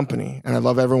my company, and I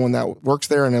love everyone that works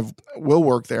there and will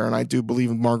work there. And I do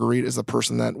believe Marguerite is the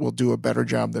person that will do a better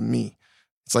job than me.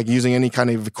 It's like using any kind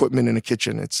of equipment in a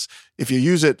kitchen. It's, if you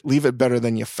use it, leave it better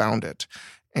than you found it.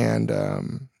 And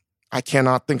I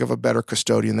cannot think of a better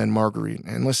custodian than Marguerite.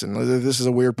 And listen, this is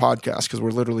a weird podcast because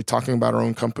we're literally talking about our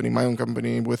own company, my own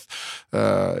company with,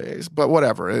 but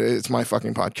whatever. It's my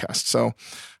fucking podcast. So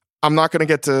I'm not going to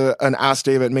get to an Ask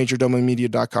Dave at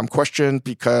majordomomedia.com question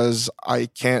because I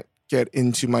can't get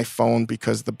into my phone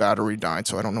because the battery died.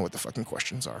 So I don't know what the fucking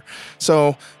questions are.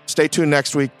 So stay tuned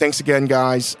next week. Thanks again,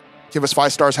 guys. Give us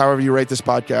 5 stars however you rate this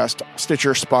podcast.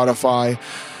 Stitcher, Spotify,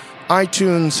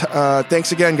 iTunes.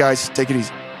 Thanks again, guys. Take it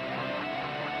easy.